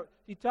dream.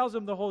 He tells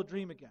him the whole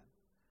dream again.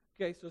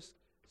 Okay, so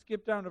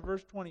skip down to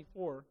verse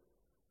 24.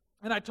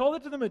 And I told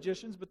it to the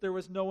magicians, but there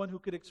was no one who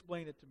could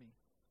explain it to me.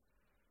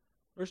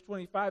 Verse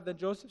 25, then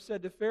Joseph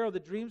said to Pharaoh, the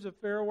dreams of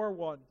Pharaoh are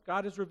one.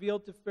 God has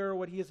revealed to Pharaoh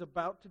what he is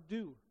about to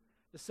do.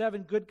 The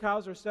 7 good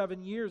cows are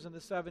 7 years, and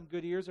the 7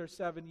 good ears are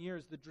 7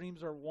 years. The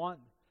dreams are one.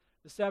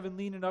 The 7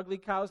 lean and ugly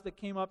cows that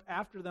came up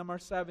after them are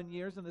 7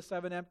 years, and the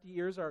 7 empty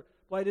ears are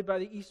blighted by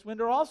the east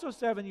wind are also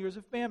 7 years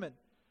of famine.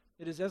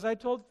 It is as I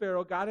told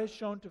Pharaoh, God has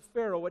shown to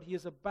Pharaoh what he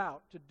is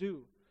about to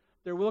do.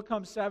 There will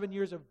come 7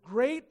 years of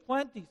great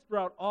plenty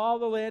throughout all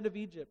the land of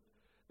Egypt.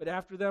 But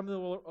after them there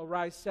will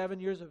arise 7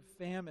 years of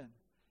famine,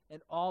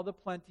 and all the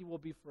plenty will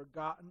be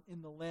forgotten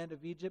in the land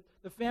of Egypt.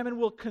 The famine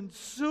will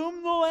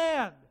consume the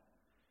land,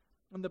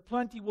 and the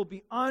plenty will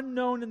be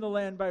unknown in the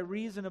land by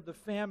reason of the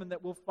famine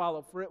that will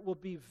follow. For it will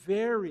be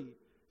very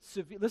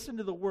severe. Listen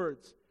to the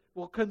words.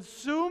 Will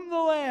consume the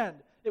land.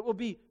 It will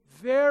be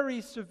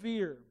very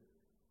severe.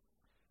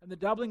 And the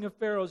doubling of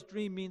Pharaoh's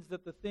dream means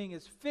that the thing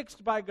is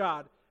fixed by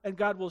God, and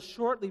God will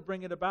shortly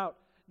bring it about.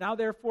 Now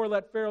therefore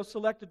let Pharaoh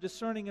select a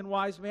discerning and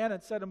wise man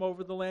and set him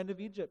over the land of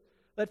Egypt.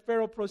 let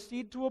Pharaoh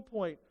proceed to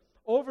appoint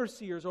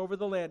overseers over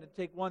the land and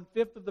take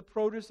 1/5 of the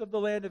produce of the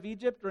land of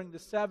Egypt during the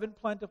 7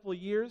 plentiful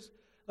years.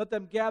 Let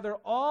them gather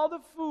all the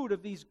food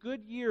of these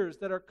good years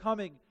that are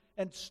coming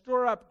and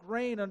store up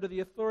grain under the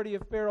authority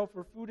of Pharaoh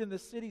for food in the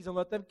cities, and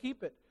let them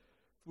keep it.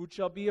 Food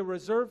shall be a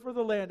reserve for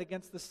the land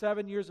against the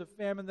 7 years of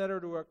famine that are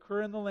to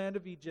occur in the land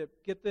of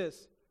Egypt. Get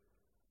this.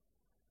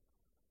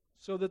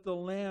 So that the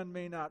land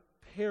may not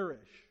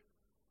perish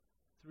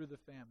through the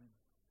famine.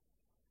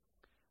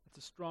 It's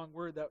a strong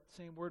word. That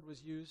same word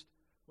was used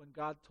when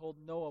God told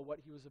Noah what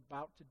he was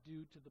about to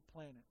do to the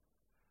planet.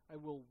 I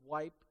will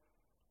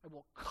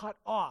cut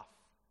off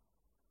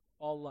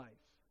all life.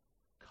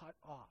 Cut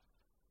off.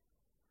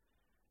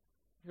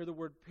 Hear the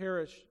word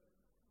perish.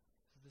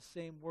 It's the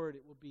same word.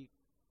 It will be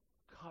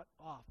cut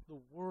off. The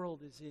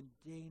world is in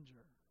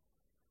danger.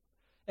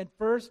 And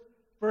first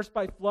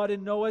by flood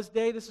in Noah's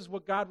day. This is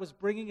what God was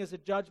bringing as a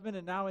judgment.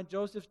 And now in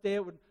Joseph's day,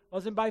 it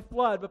wasn't by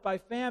flood, but by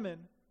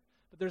famine.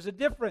 But there's a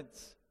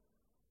difference.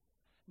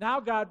 Now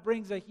God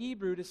brings a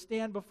Hebrew to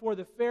stand before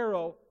the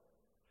Pharaoh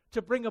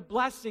to bring a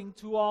blessing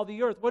to all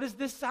the earth. What does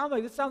this sound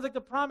like? This sounds like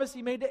the promise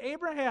he made to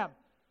Abraham.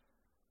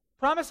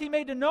 Promise he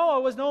made to Noah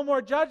was no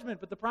more judgment,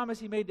 but the promise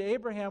he made to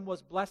Abraham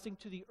was blessing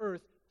to the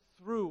earth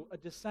through a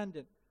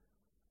descendant.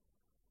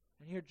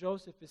 And here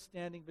Joseph is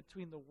standing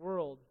between the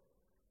world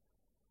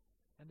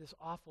and this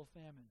awful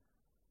famine.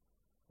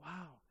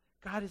 Wow.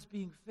 God is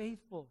being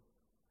faithful.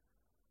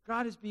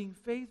 God is being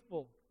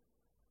faithful.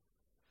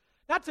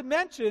 Not to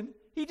mention,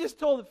 he just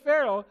told the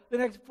Pharaoh the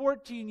next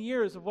 14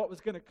 years of what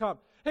was going to come.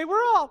 Hey,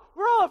 we're all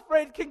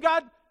afraid. Can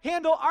God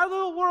handle our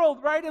little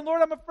world, right? And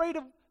Lord, I'm afraid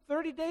of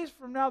 30 days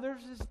from now,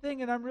 there's this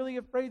thing, and I'm really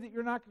afraid that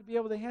you're not going to be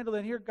able to handle it.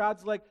 And here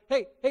God's like,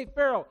 hey,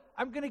 Pharaoh,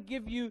 I'm going to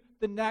give you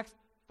the next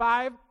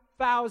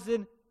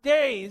 5,000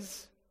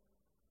 days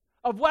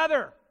of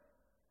weather.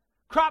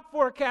 Crop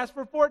forecast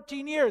for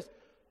 14 years.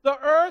 The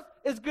earth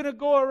is going to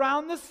go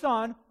around the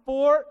sun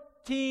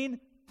 14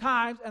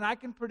 times, and I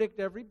can predict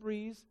every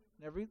breeze,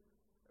 and every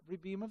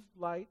beam of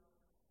light,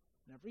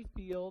 and every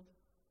field.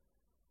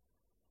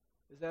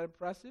 Is that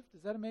impressive?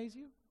 Does that amaze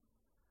you?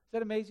 Does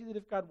that amaze you that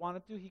if God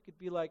wanted to, he could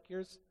be like,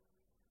 here's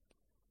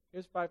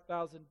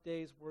 5,000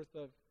 days worth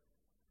of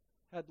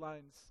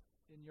headlines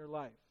in your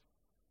life?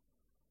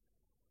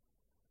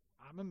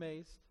 I'm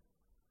amazed.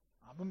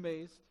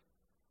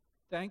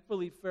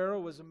 Thankfully, Pharaoh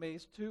was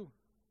amazed too.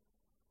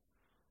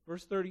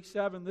 Verse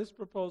 37, this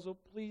proposal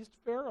pleased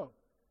Pharaoh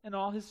and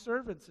all his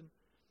servants. And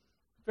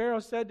Pharaoh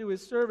said to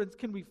his servants,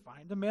 can we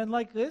find a man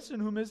like this in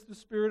whom is the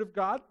Spirit of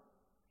God?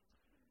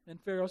 And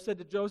Pharaoh said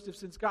to Joseph,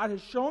 since God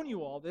has shown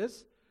you all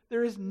this,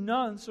 there is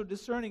none so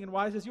discerning and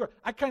wise as you are.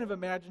 I kind of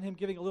imagine him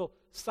giving a little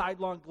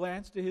sidelong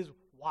glance to his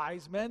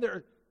wise men.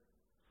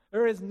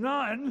 There is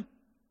none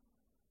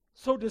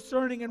so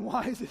discerning and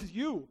wise as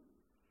you.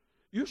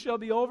 You shall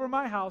be over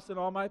my house, and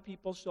all my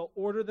people shall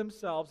order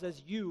themselves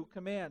as you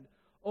command.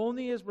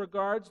 Only as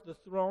regards the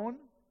throne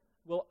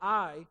will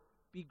I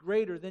be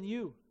greater than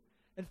you.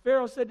 And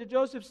Pharaoh said to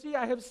Joseph, see,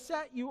 I have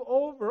set you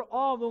over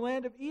all the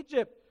land of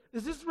Egypt.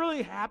 Is this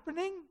really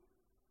happening?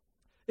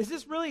 Is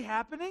this really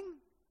happening?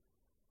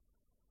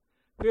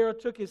 Pharaoh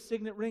took his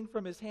signet ring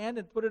from his hand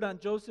and put it on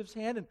Joseph's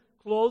hand and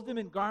clothed him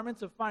in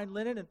garments of fine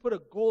linen and put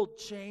a gold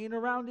chain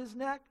around his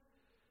neck.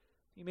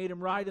 He made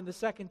him ride in the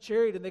second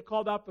chariot, and they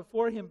called out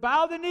before him,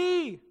 bow the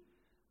knee,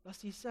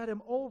 lest he set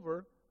him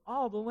over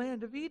all the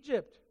land of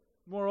Egypt.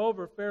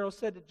 Moreover, Pharaoh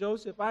said to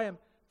Joseph, I am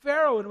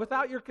Pharaoh, and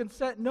without your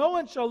consent no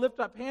one shall lift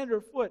up hand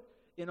or foot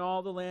in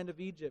all the land of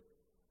Egypt.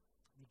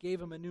 He gave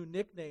him a new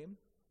nickname.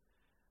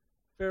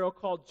 Pharaoh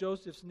called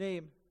Joseph's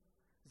name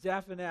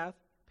Zaphanath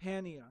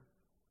Paneah.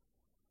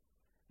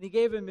 And he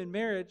gave him in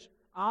marriage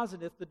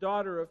Asenath, the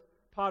daughter of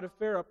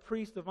Potiphar,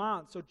 priest of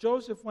On. So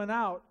Joseph went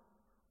out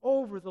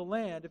over the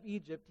land of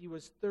Egypt. He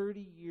was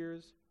 30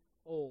 years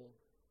old.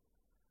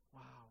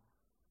 Wow.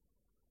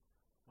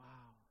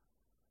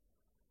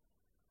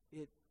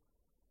 It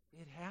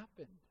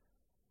happened.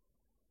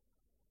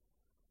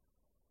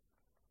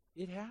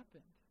 It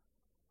happened.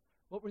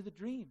 What were the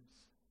dreams?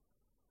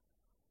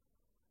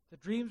 The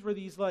dreams were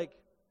these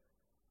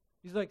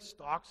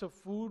stalks of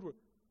food were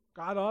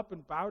got up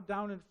and bowed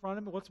down in front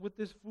of him. What's with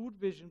this food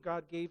vision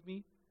God gave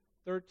me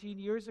 13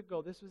 years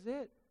ago? This was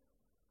it.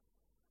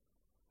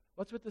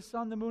 What's with the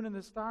sun, the moon, and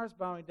the stars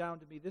bowing down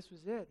to me? This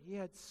was it. He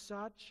had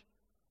such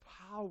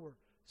power,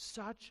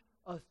 such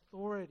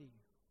authority.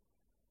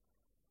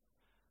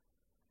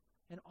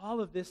 And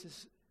all of this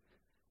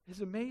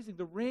is amazing.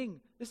 The ring,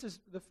 this is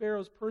the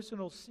Pharaoh's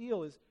personal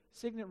seal, his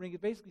signet ring.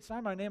 It basically,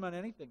 sign my name on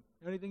anything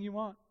you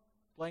want.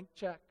 Blank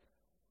check.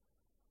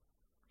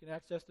 You can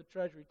access the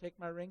treasury. Take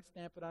my ring,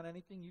 stamp it on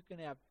anything. You can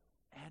have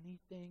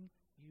anything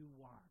you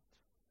want.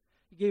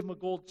 He gave him a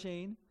gold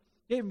chain.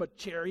 Gave him a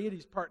chariot.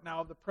 He's part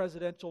now of the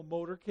presidential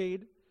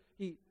motorcade.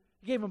 He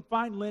gave him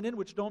fine linen,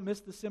 which don't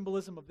miss the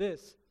symbolism of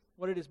this.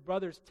 What did his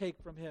brothers take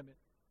from him?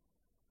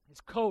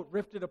 His coat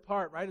ripped it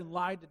apart, right, and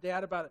lied to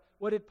Dad about it.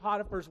 What did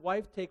Potiphar's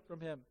wife take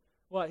from him?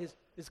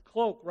 his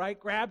cloak, right?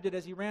 Grabbed it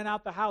as he ran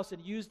out the house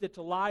and used it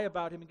to lie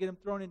about him and get him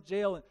thrown in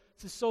jail. And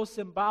this is so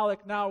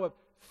symbolic now of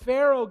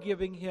Pharaoh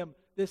giving him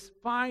this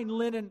fine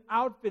linen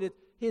outfit.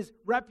 His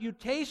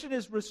reputation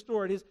is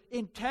restored. His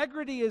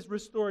integrity is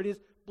restored. His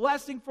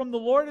blessing from the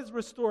Lord is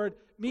restored.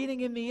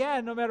 Meaning in the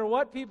end, no matter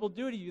what people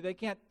do to you, they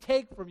can't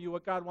take from you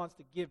what God wants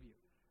to give you.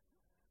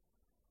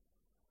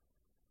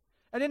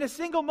 And in a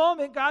single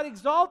moment, God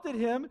exalted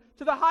him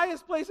to the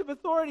highest place of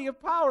authority,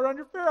 of power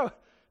under Pharaoh.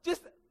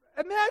 Just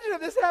imagine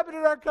if this happened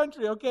in our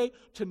country, okay?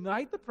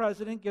 Tonight, the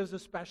president gives a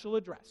special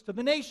address to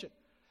the nation.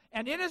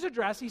 And in his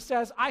address, he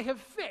says, I have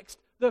fixed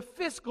the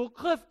fiscal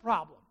cliff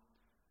problem.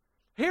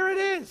 Here it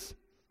is.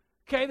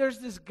 Okay, there's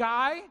this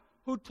guy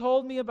who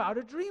told me about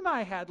a dream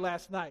I had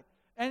last night.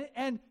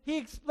 And he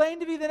explained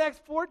to me the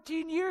next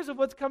 14 years of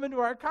what's coming to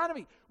our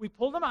economy. We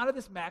pulled him out of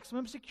this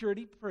maximum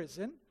security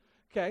prison,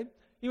 okay?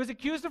 He was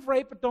accused of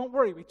rape, but don't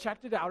worry, we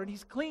checked it out, and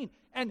he's clean.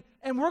 And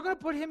we're going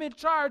to put him in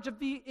charge of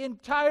the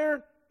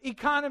entire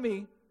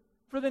economy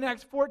for the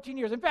next 14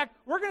 years. In fact,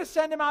 we're going to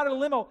send him out in a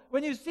limo.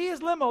 When you see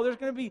his limo, there's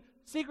going to be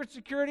secret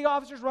security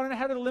officers running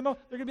ahead of the limo.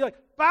 They're going to be like,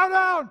 bow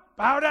down,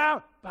 bow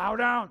down, bow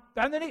down,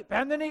 bend the knee,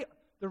 bend the knee.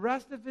 The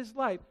rest of his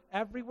life,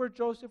 everywhere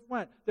Joseph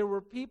went, there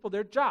were people,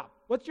 their job.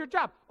 What's your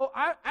job? Oh,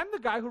 I'm the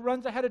guy who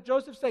runs ahead of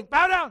Joseph saying,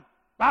 bow down,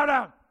 bow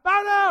down,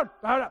 bow down,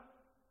 bow down.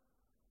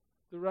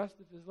 The rest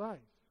of his life.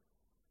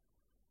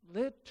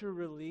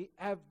 Literally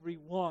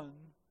everyone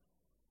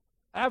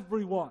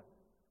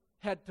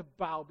had to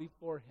bow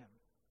before him.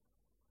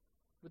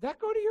 Would that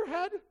go to your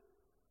head?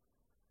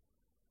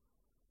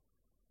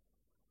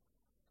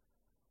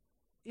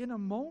 In a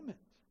moment,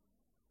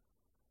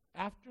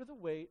 after the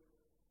wait,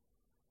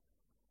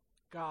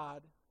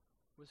 God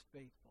was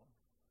faithful.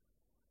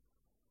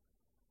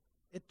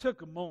 It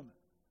took a moment.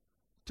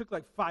 It took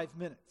like 5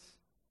 minutes.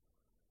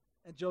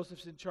 And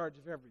Joseph's in charge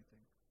of everything.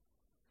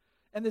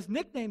 And this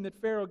nickname that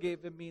Pharaoh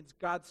gave him means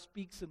God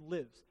speaks and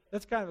lives.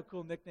 That's kind of a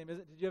cool nickname,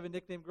 isn't it? Did you have a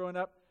nickname growing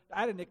up?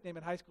 I had a nickname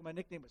in high school. My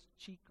nickname was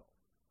Chico.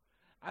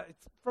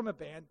 It's from a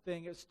band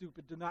thing. It's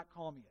stupid. Do not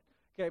call me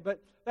it. Okay,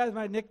 but that is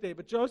my nickname.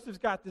 But Joseph's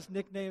got this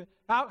nickname.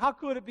 How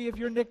cool would it be if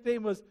your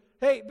nickname was,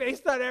 hey,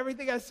 based on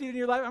everything I've seen in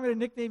your life, I'm going to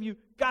nickname you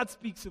God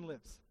Speaks and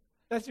Lives.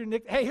 That's your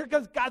nickname. Hey, here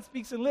comes God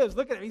Speaks and Lives.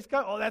 Look at him. He's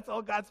come. Oh, that's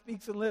all God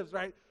Speaks and Lives,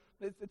 right?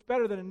 It's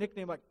better than a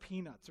nickname like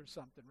Peanuts or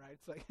something, right?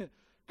 It's like,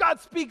 God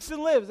speaks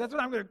and lives. That's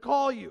what I'm going to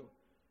call you.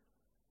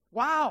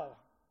 Wow.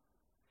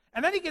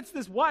 And then he gets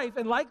this wife,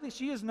 and likely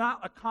she is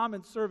not a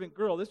common servant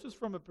girl. This was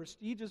from a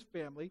prestigious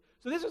family.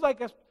 So this was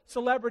like a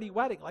celebrity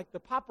wedding. Like the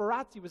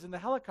paparazzi was in the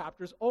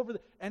helicopters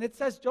and it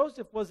says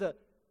Joseph was a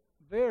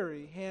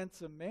very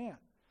handsome man.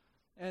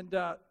 And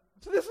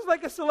so this is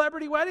like a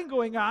celebrity wedding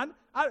going on.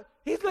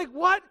 He's like,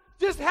 what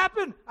just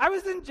happened? I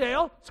was in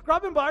jail,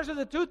 scrubbing bars with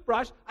a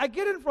toothbrush. I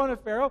get in front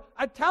of Pharaoh.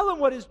 I tell him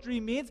what his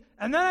dream means.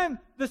 And then I'm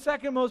the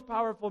second most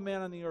powerful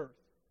man on the earth.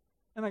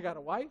 And I got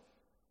a wife.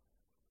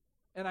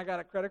 And I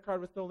got a credit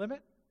card with no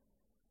limit.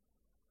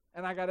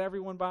 And I got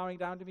everyone bowing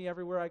down to me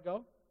everywhere I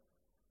go.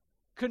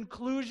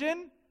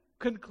 Conclusion.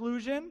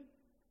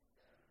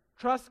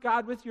 Trust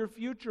God with your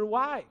future.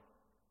 Why?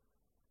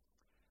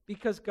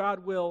 Because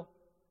God will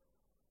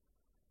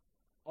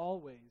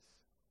always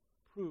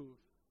prove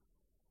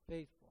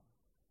faithful.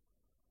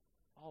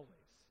 Always.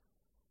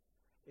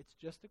 It's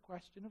just a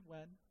question of when.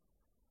 And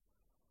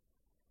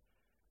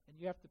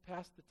you have to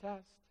pass the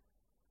test.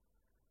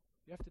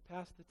 You have to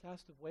pass the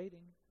test of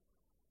waiting.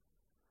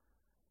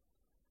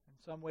 And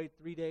some wait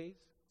 3 days,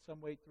 some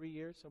wait 3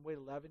 years, some wait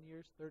 11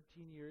 years,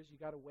 13 years. You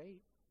got to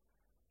wait.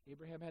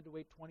 Abraham had to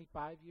wait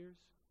 25 years.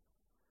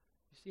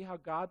 You see how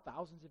God,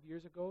 thousands of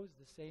years ago, is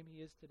the same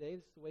he is today?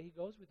 This is the way he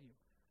goes with you.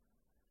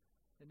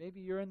 And maybe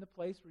you're in the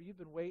place where you've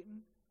been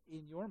waiting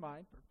in your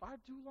mind for far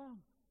too long.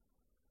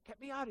 Get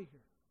me out of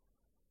here.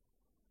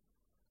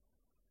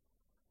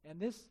 And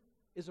this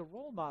is a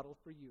role model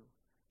for you.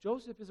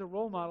 Joseph is a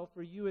role model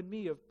for you and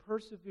me of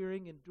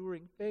persevering,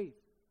 enduring faith,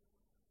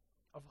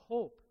 of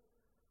hope,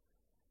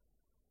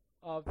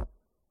 of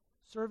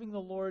serving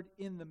the Lord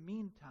in the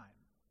meantime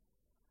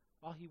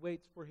while he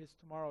waits for his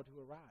tomorrow to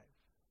arrive.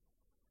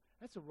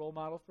 That's a role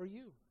model for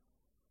you.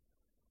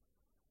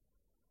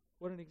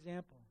 What an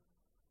example.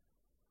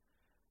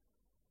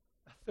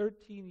 A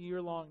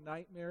 13-year-long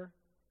nightmare,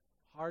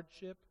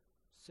 hardship,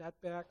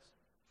 setbacks,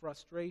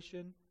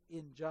 frustration,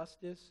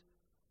 injustice,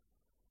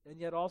 and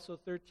yet also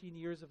 13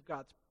 years of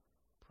God's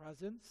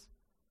presence,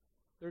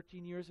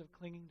 13 years of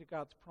clinging to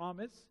God's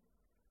promise,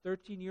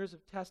 13 years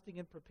of testing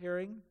and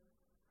preparing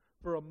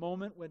for a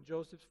moment when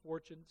Joseph's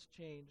fortunes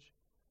change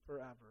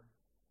forever.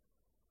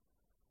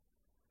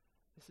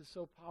 This is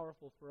so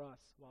powerful for us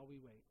while we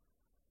wait.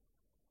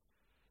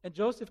 And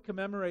Joseph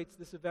commemorates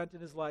this event in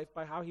his life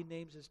by how he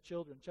names his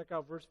children. Check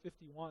out verse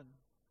 51.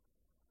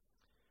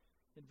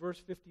 In verse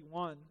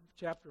 51,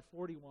 chapter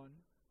 41, it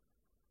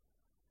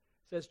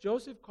says,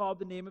 Joseph called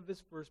the name of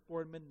his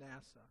firstborn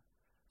Manasseh,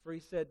 for he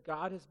said,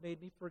 God has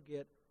made me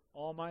forget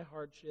all my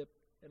hardship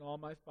and all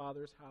my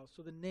father's house.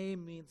 So the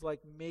name means like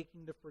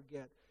making to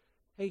forget.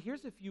 Hey,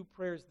 here's a few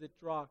prayers that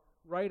draw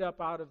right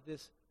up out of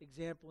this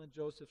example in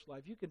Joseph's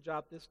life. You can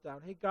jot this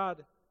down. Hey,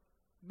 God,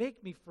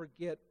 make me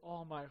forget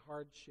all my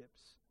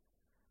hardships.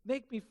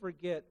 Make me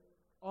forget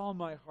all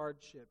my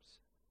hardships.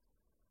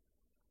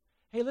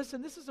 Hey,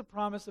 listen, this is a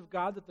promise of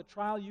God that the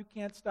trial you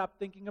can't stop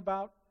thinking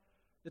about,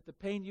 that the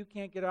pain you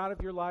can't get out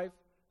of your life,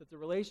 that the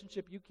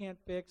relationship you can't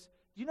fix.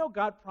 Do you know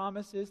God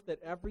promises that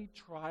every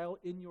trial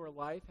in your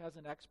life has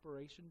an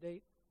expiration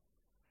date?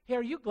 Hey,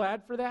 are you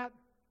glad for that?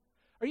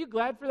 Are you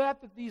glad for that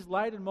these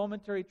light and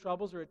momentary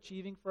troubles are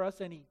achieving for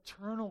us an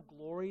eternal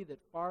glory that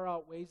far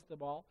outweighs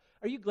them all?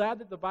 Are you glad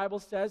that the Bible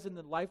says in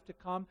the life to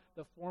come,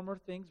 the former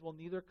things will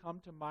neither come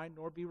to mind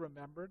nor be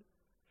remembered?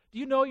 Do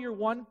you know you're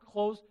one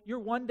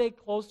day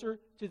closer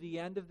to the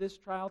end of this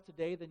trial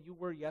today than you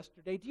were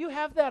yesterday? Do you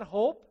have that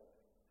hope?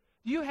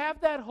 Do you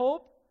have that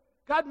hope?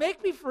 God,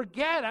 make me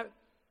forget.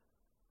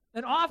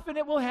 And often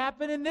it will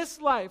happen in this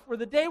life where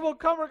the day will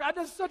come where God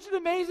does such an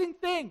amazing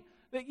thing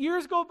that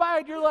years go by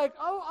and you're like,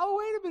 oh,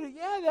 wait a minute.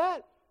 Yeah,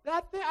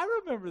 that thing,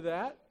 I remember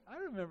that. I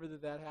remember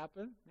that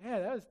happened.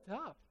 Man, that was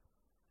tough.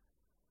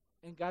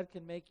 And God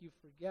can make you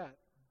forget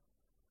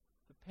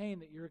the pain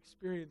that you're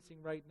experiencing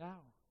right now.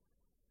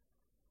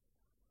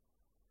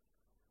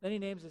 Then he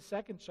names his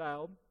second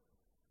child.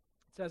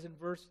 It says in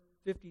verse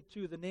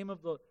 52, the name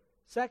of the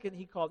second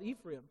he called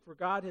Ephraim, for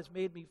God has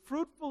made me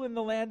fruitful in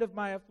the land of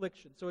my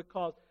affliction. So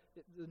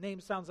the name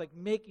sounds like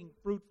making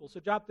fruitful. So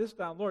jot this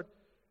down. Lord,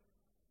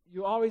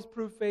 you always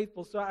prove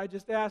faithful, so I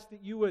just ask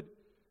that you would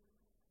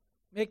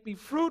make me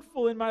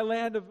fruitful in my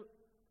land of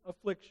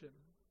affliction.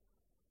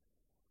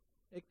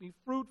 Make me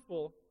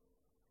fruitful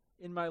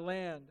in my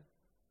land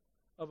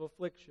of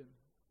affliction.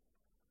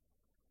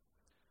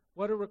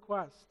 What a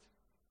request.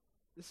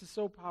 This is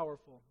so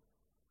powerful.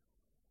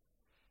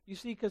 You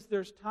see, because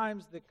there's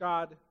times that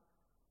God's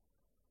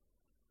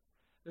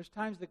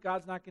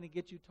not going to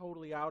get you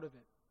totally out of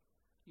it.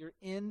 You're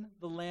in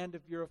the land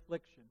of your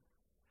affliction.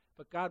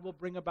 But God will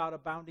bring about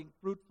abounding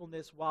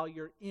fruitfulness while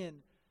you're in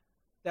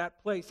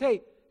that place.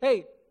 Hey,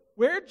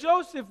 where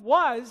Joseph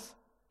was,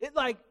 he's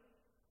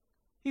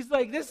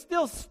like, this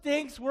still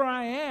stinks where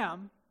I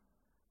am.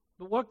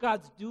 But what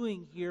God's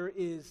doing here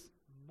is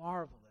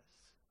marvelous.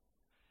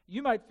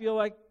 You might feel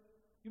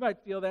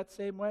that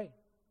same way.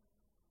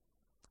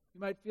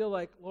 You might feel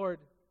like, Lord,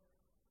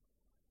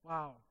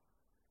 wow,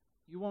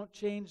 you won't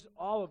change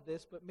all of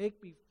this, but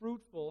make me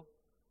fruitful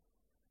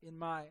in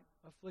my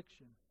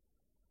affliction.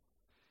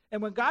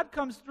 And when God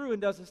comes through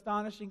and does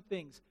astonishing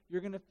things,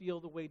 you're going to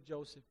feel the way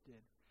Joseph did.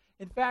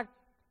 In fact,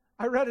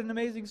 I read an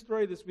amazing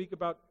story this week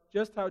about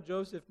just how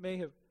Joseph may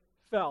have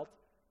felt.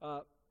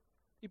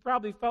 He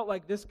probably felt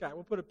like this guy.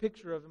 We'll put a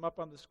picture of him up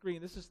on the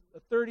screen. This is a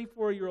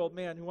 34-year-old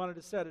man who wanted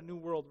to set a new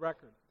world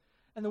record.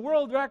 And the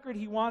world record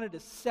he wanted to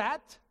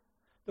set,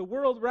 the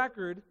world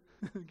record,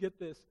 get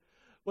this,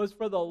 was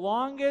for the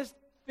longest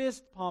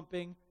fist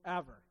pumping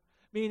ever.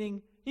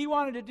 Meaning, he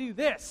wanted to do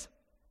this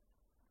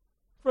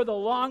for the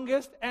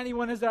longest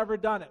anyone has ever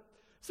done it.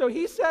 So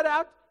he set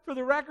out for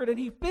the record and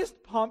he fist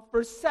pumped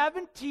for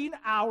 17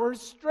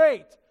 hours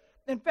straight.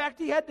 In fact,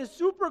 he had to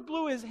super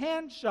glue his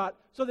hand shut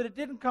so that it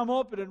didn't come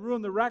open and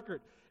ruin the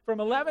record. From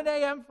 11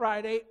 a.m.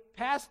 Friday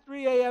past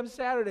 3 a.m.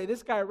 Saturday,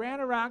 this guy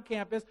ran around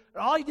campus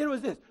and all he did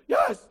was this.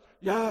 Yes,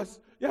 yes,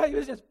 yeah, he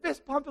was just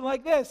fist pumping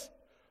like this.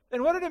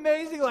 And what an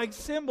amazing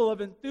symbol of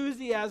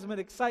enthusiasm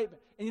and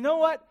excitement. And you know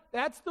what?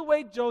 That's the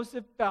way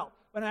Joseph felt.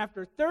 When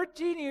after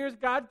 13 years,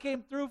 God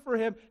came through for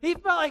him, he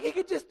felt like he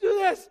could just do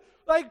this,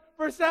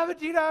 for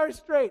 17 hours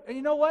straight. And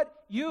you know what?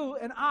 You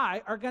and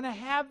I are going to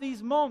have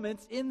these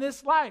moments in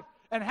this life.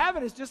 And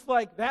heaven is just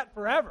like that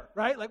forever,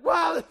 right?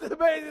 Wow, this is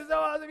amazing, so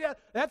awesome. Yeah,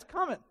 that's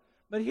coming.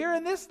 But here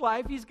in this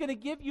life, he's going to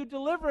give you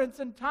deliverance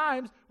in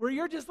times where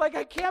you're just like,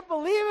 I can't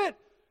believe it.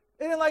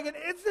 And in an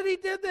instant, he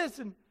did this.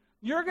 And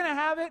you're going to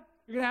have it.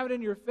 You're going to have it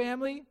in your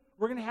family.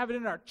 We're going to have it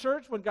in our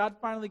church when God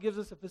finally gives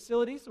us a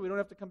facility so we don't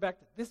have to come back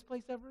to this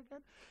place ever again.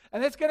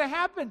 And it's going to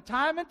happen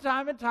time and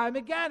time and time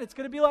again. It's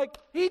going to be like,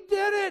 he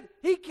did it.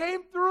 He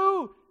came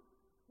through.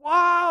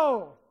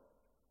 Wow.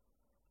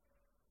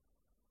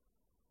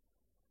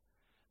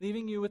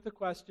 Leaving you with the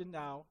question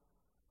now,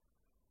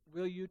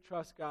 will you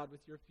trust God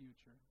with your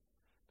future?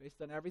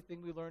 Based on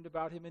everything we learned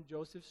about him in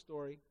Joseph's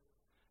story,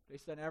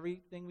 based on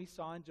everything we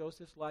saw in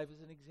Joseph's life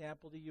as an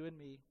example to you and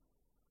me,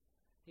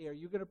 hey, are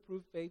you going to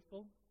prove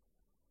faithful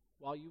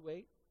while you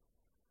wait?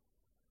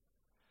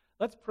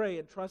 Let's pray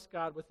and trust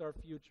God with our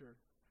future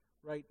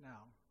right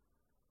now.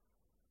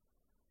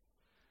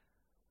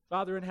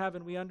 Father in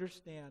heaven, we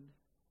understand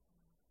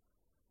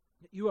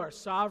that you are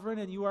sovereign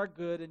and you are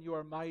good and you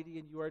are mighty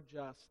and you are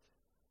just.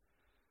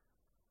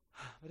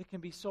 But it can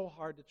be so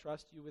hard to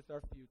trust you with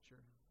our future.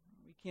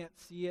 We can't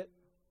see it.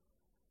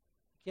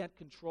 We can't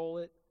control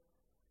it.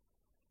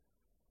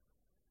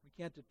 We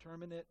can't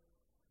determine it.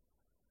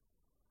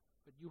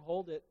 But you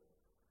hold it.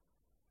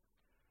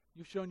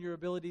 You've shown your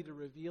ability to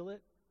reveal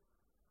it.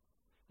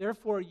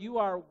 Therefore, you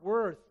are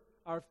worth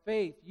our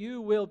faith.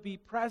 You will be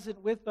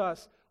present with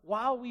us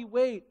while we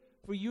wait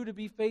for you to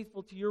be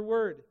faithful to your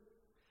word.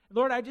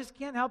 Lord, I just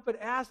can't help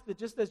but ask that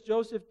just as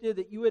Joseph did,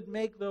 that you would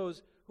make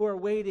those who are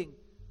waiting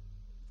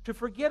to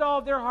forget all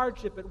of their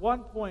hardship at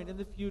one point in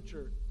the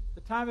future,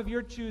 the time of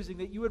your choosing,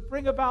 that you would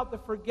bring about the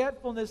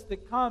forgetfulness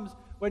that comes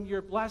when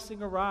your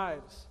blessing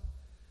arrives.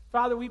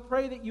 Father, we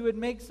pray that you would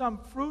make some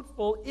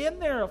fruitful in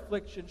their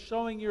affliction,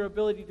 showing your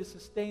ability to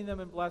sustain them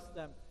and bless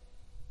them,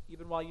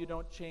 even while you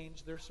don't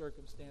change their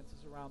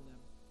circumstances around them.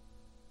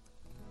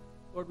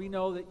 Lord, we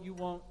know that you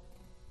won't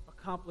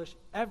accomplish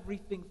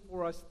everything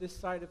for us this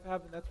side of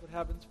heaven. That's what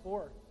heaven's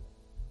for.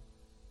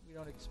 We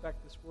don't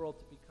expect this world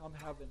to become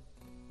heaven.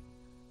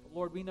 But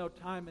Lord, we know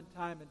time and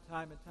time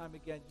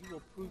again, you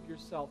will prove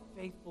yourself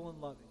faithful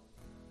and loving.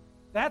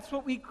 That's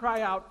what we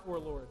cry out for,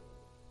 Lord.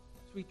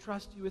 So we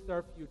trust you with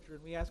our future,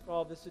 and we ask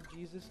all this in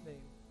Jesus'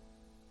 name.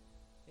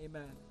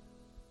 Amen.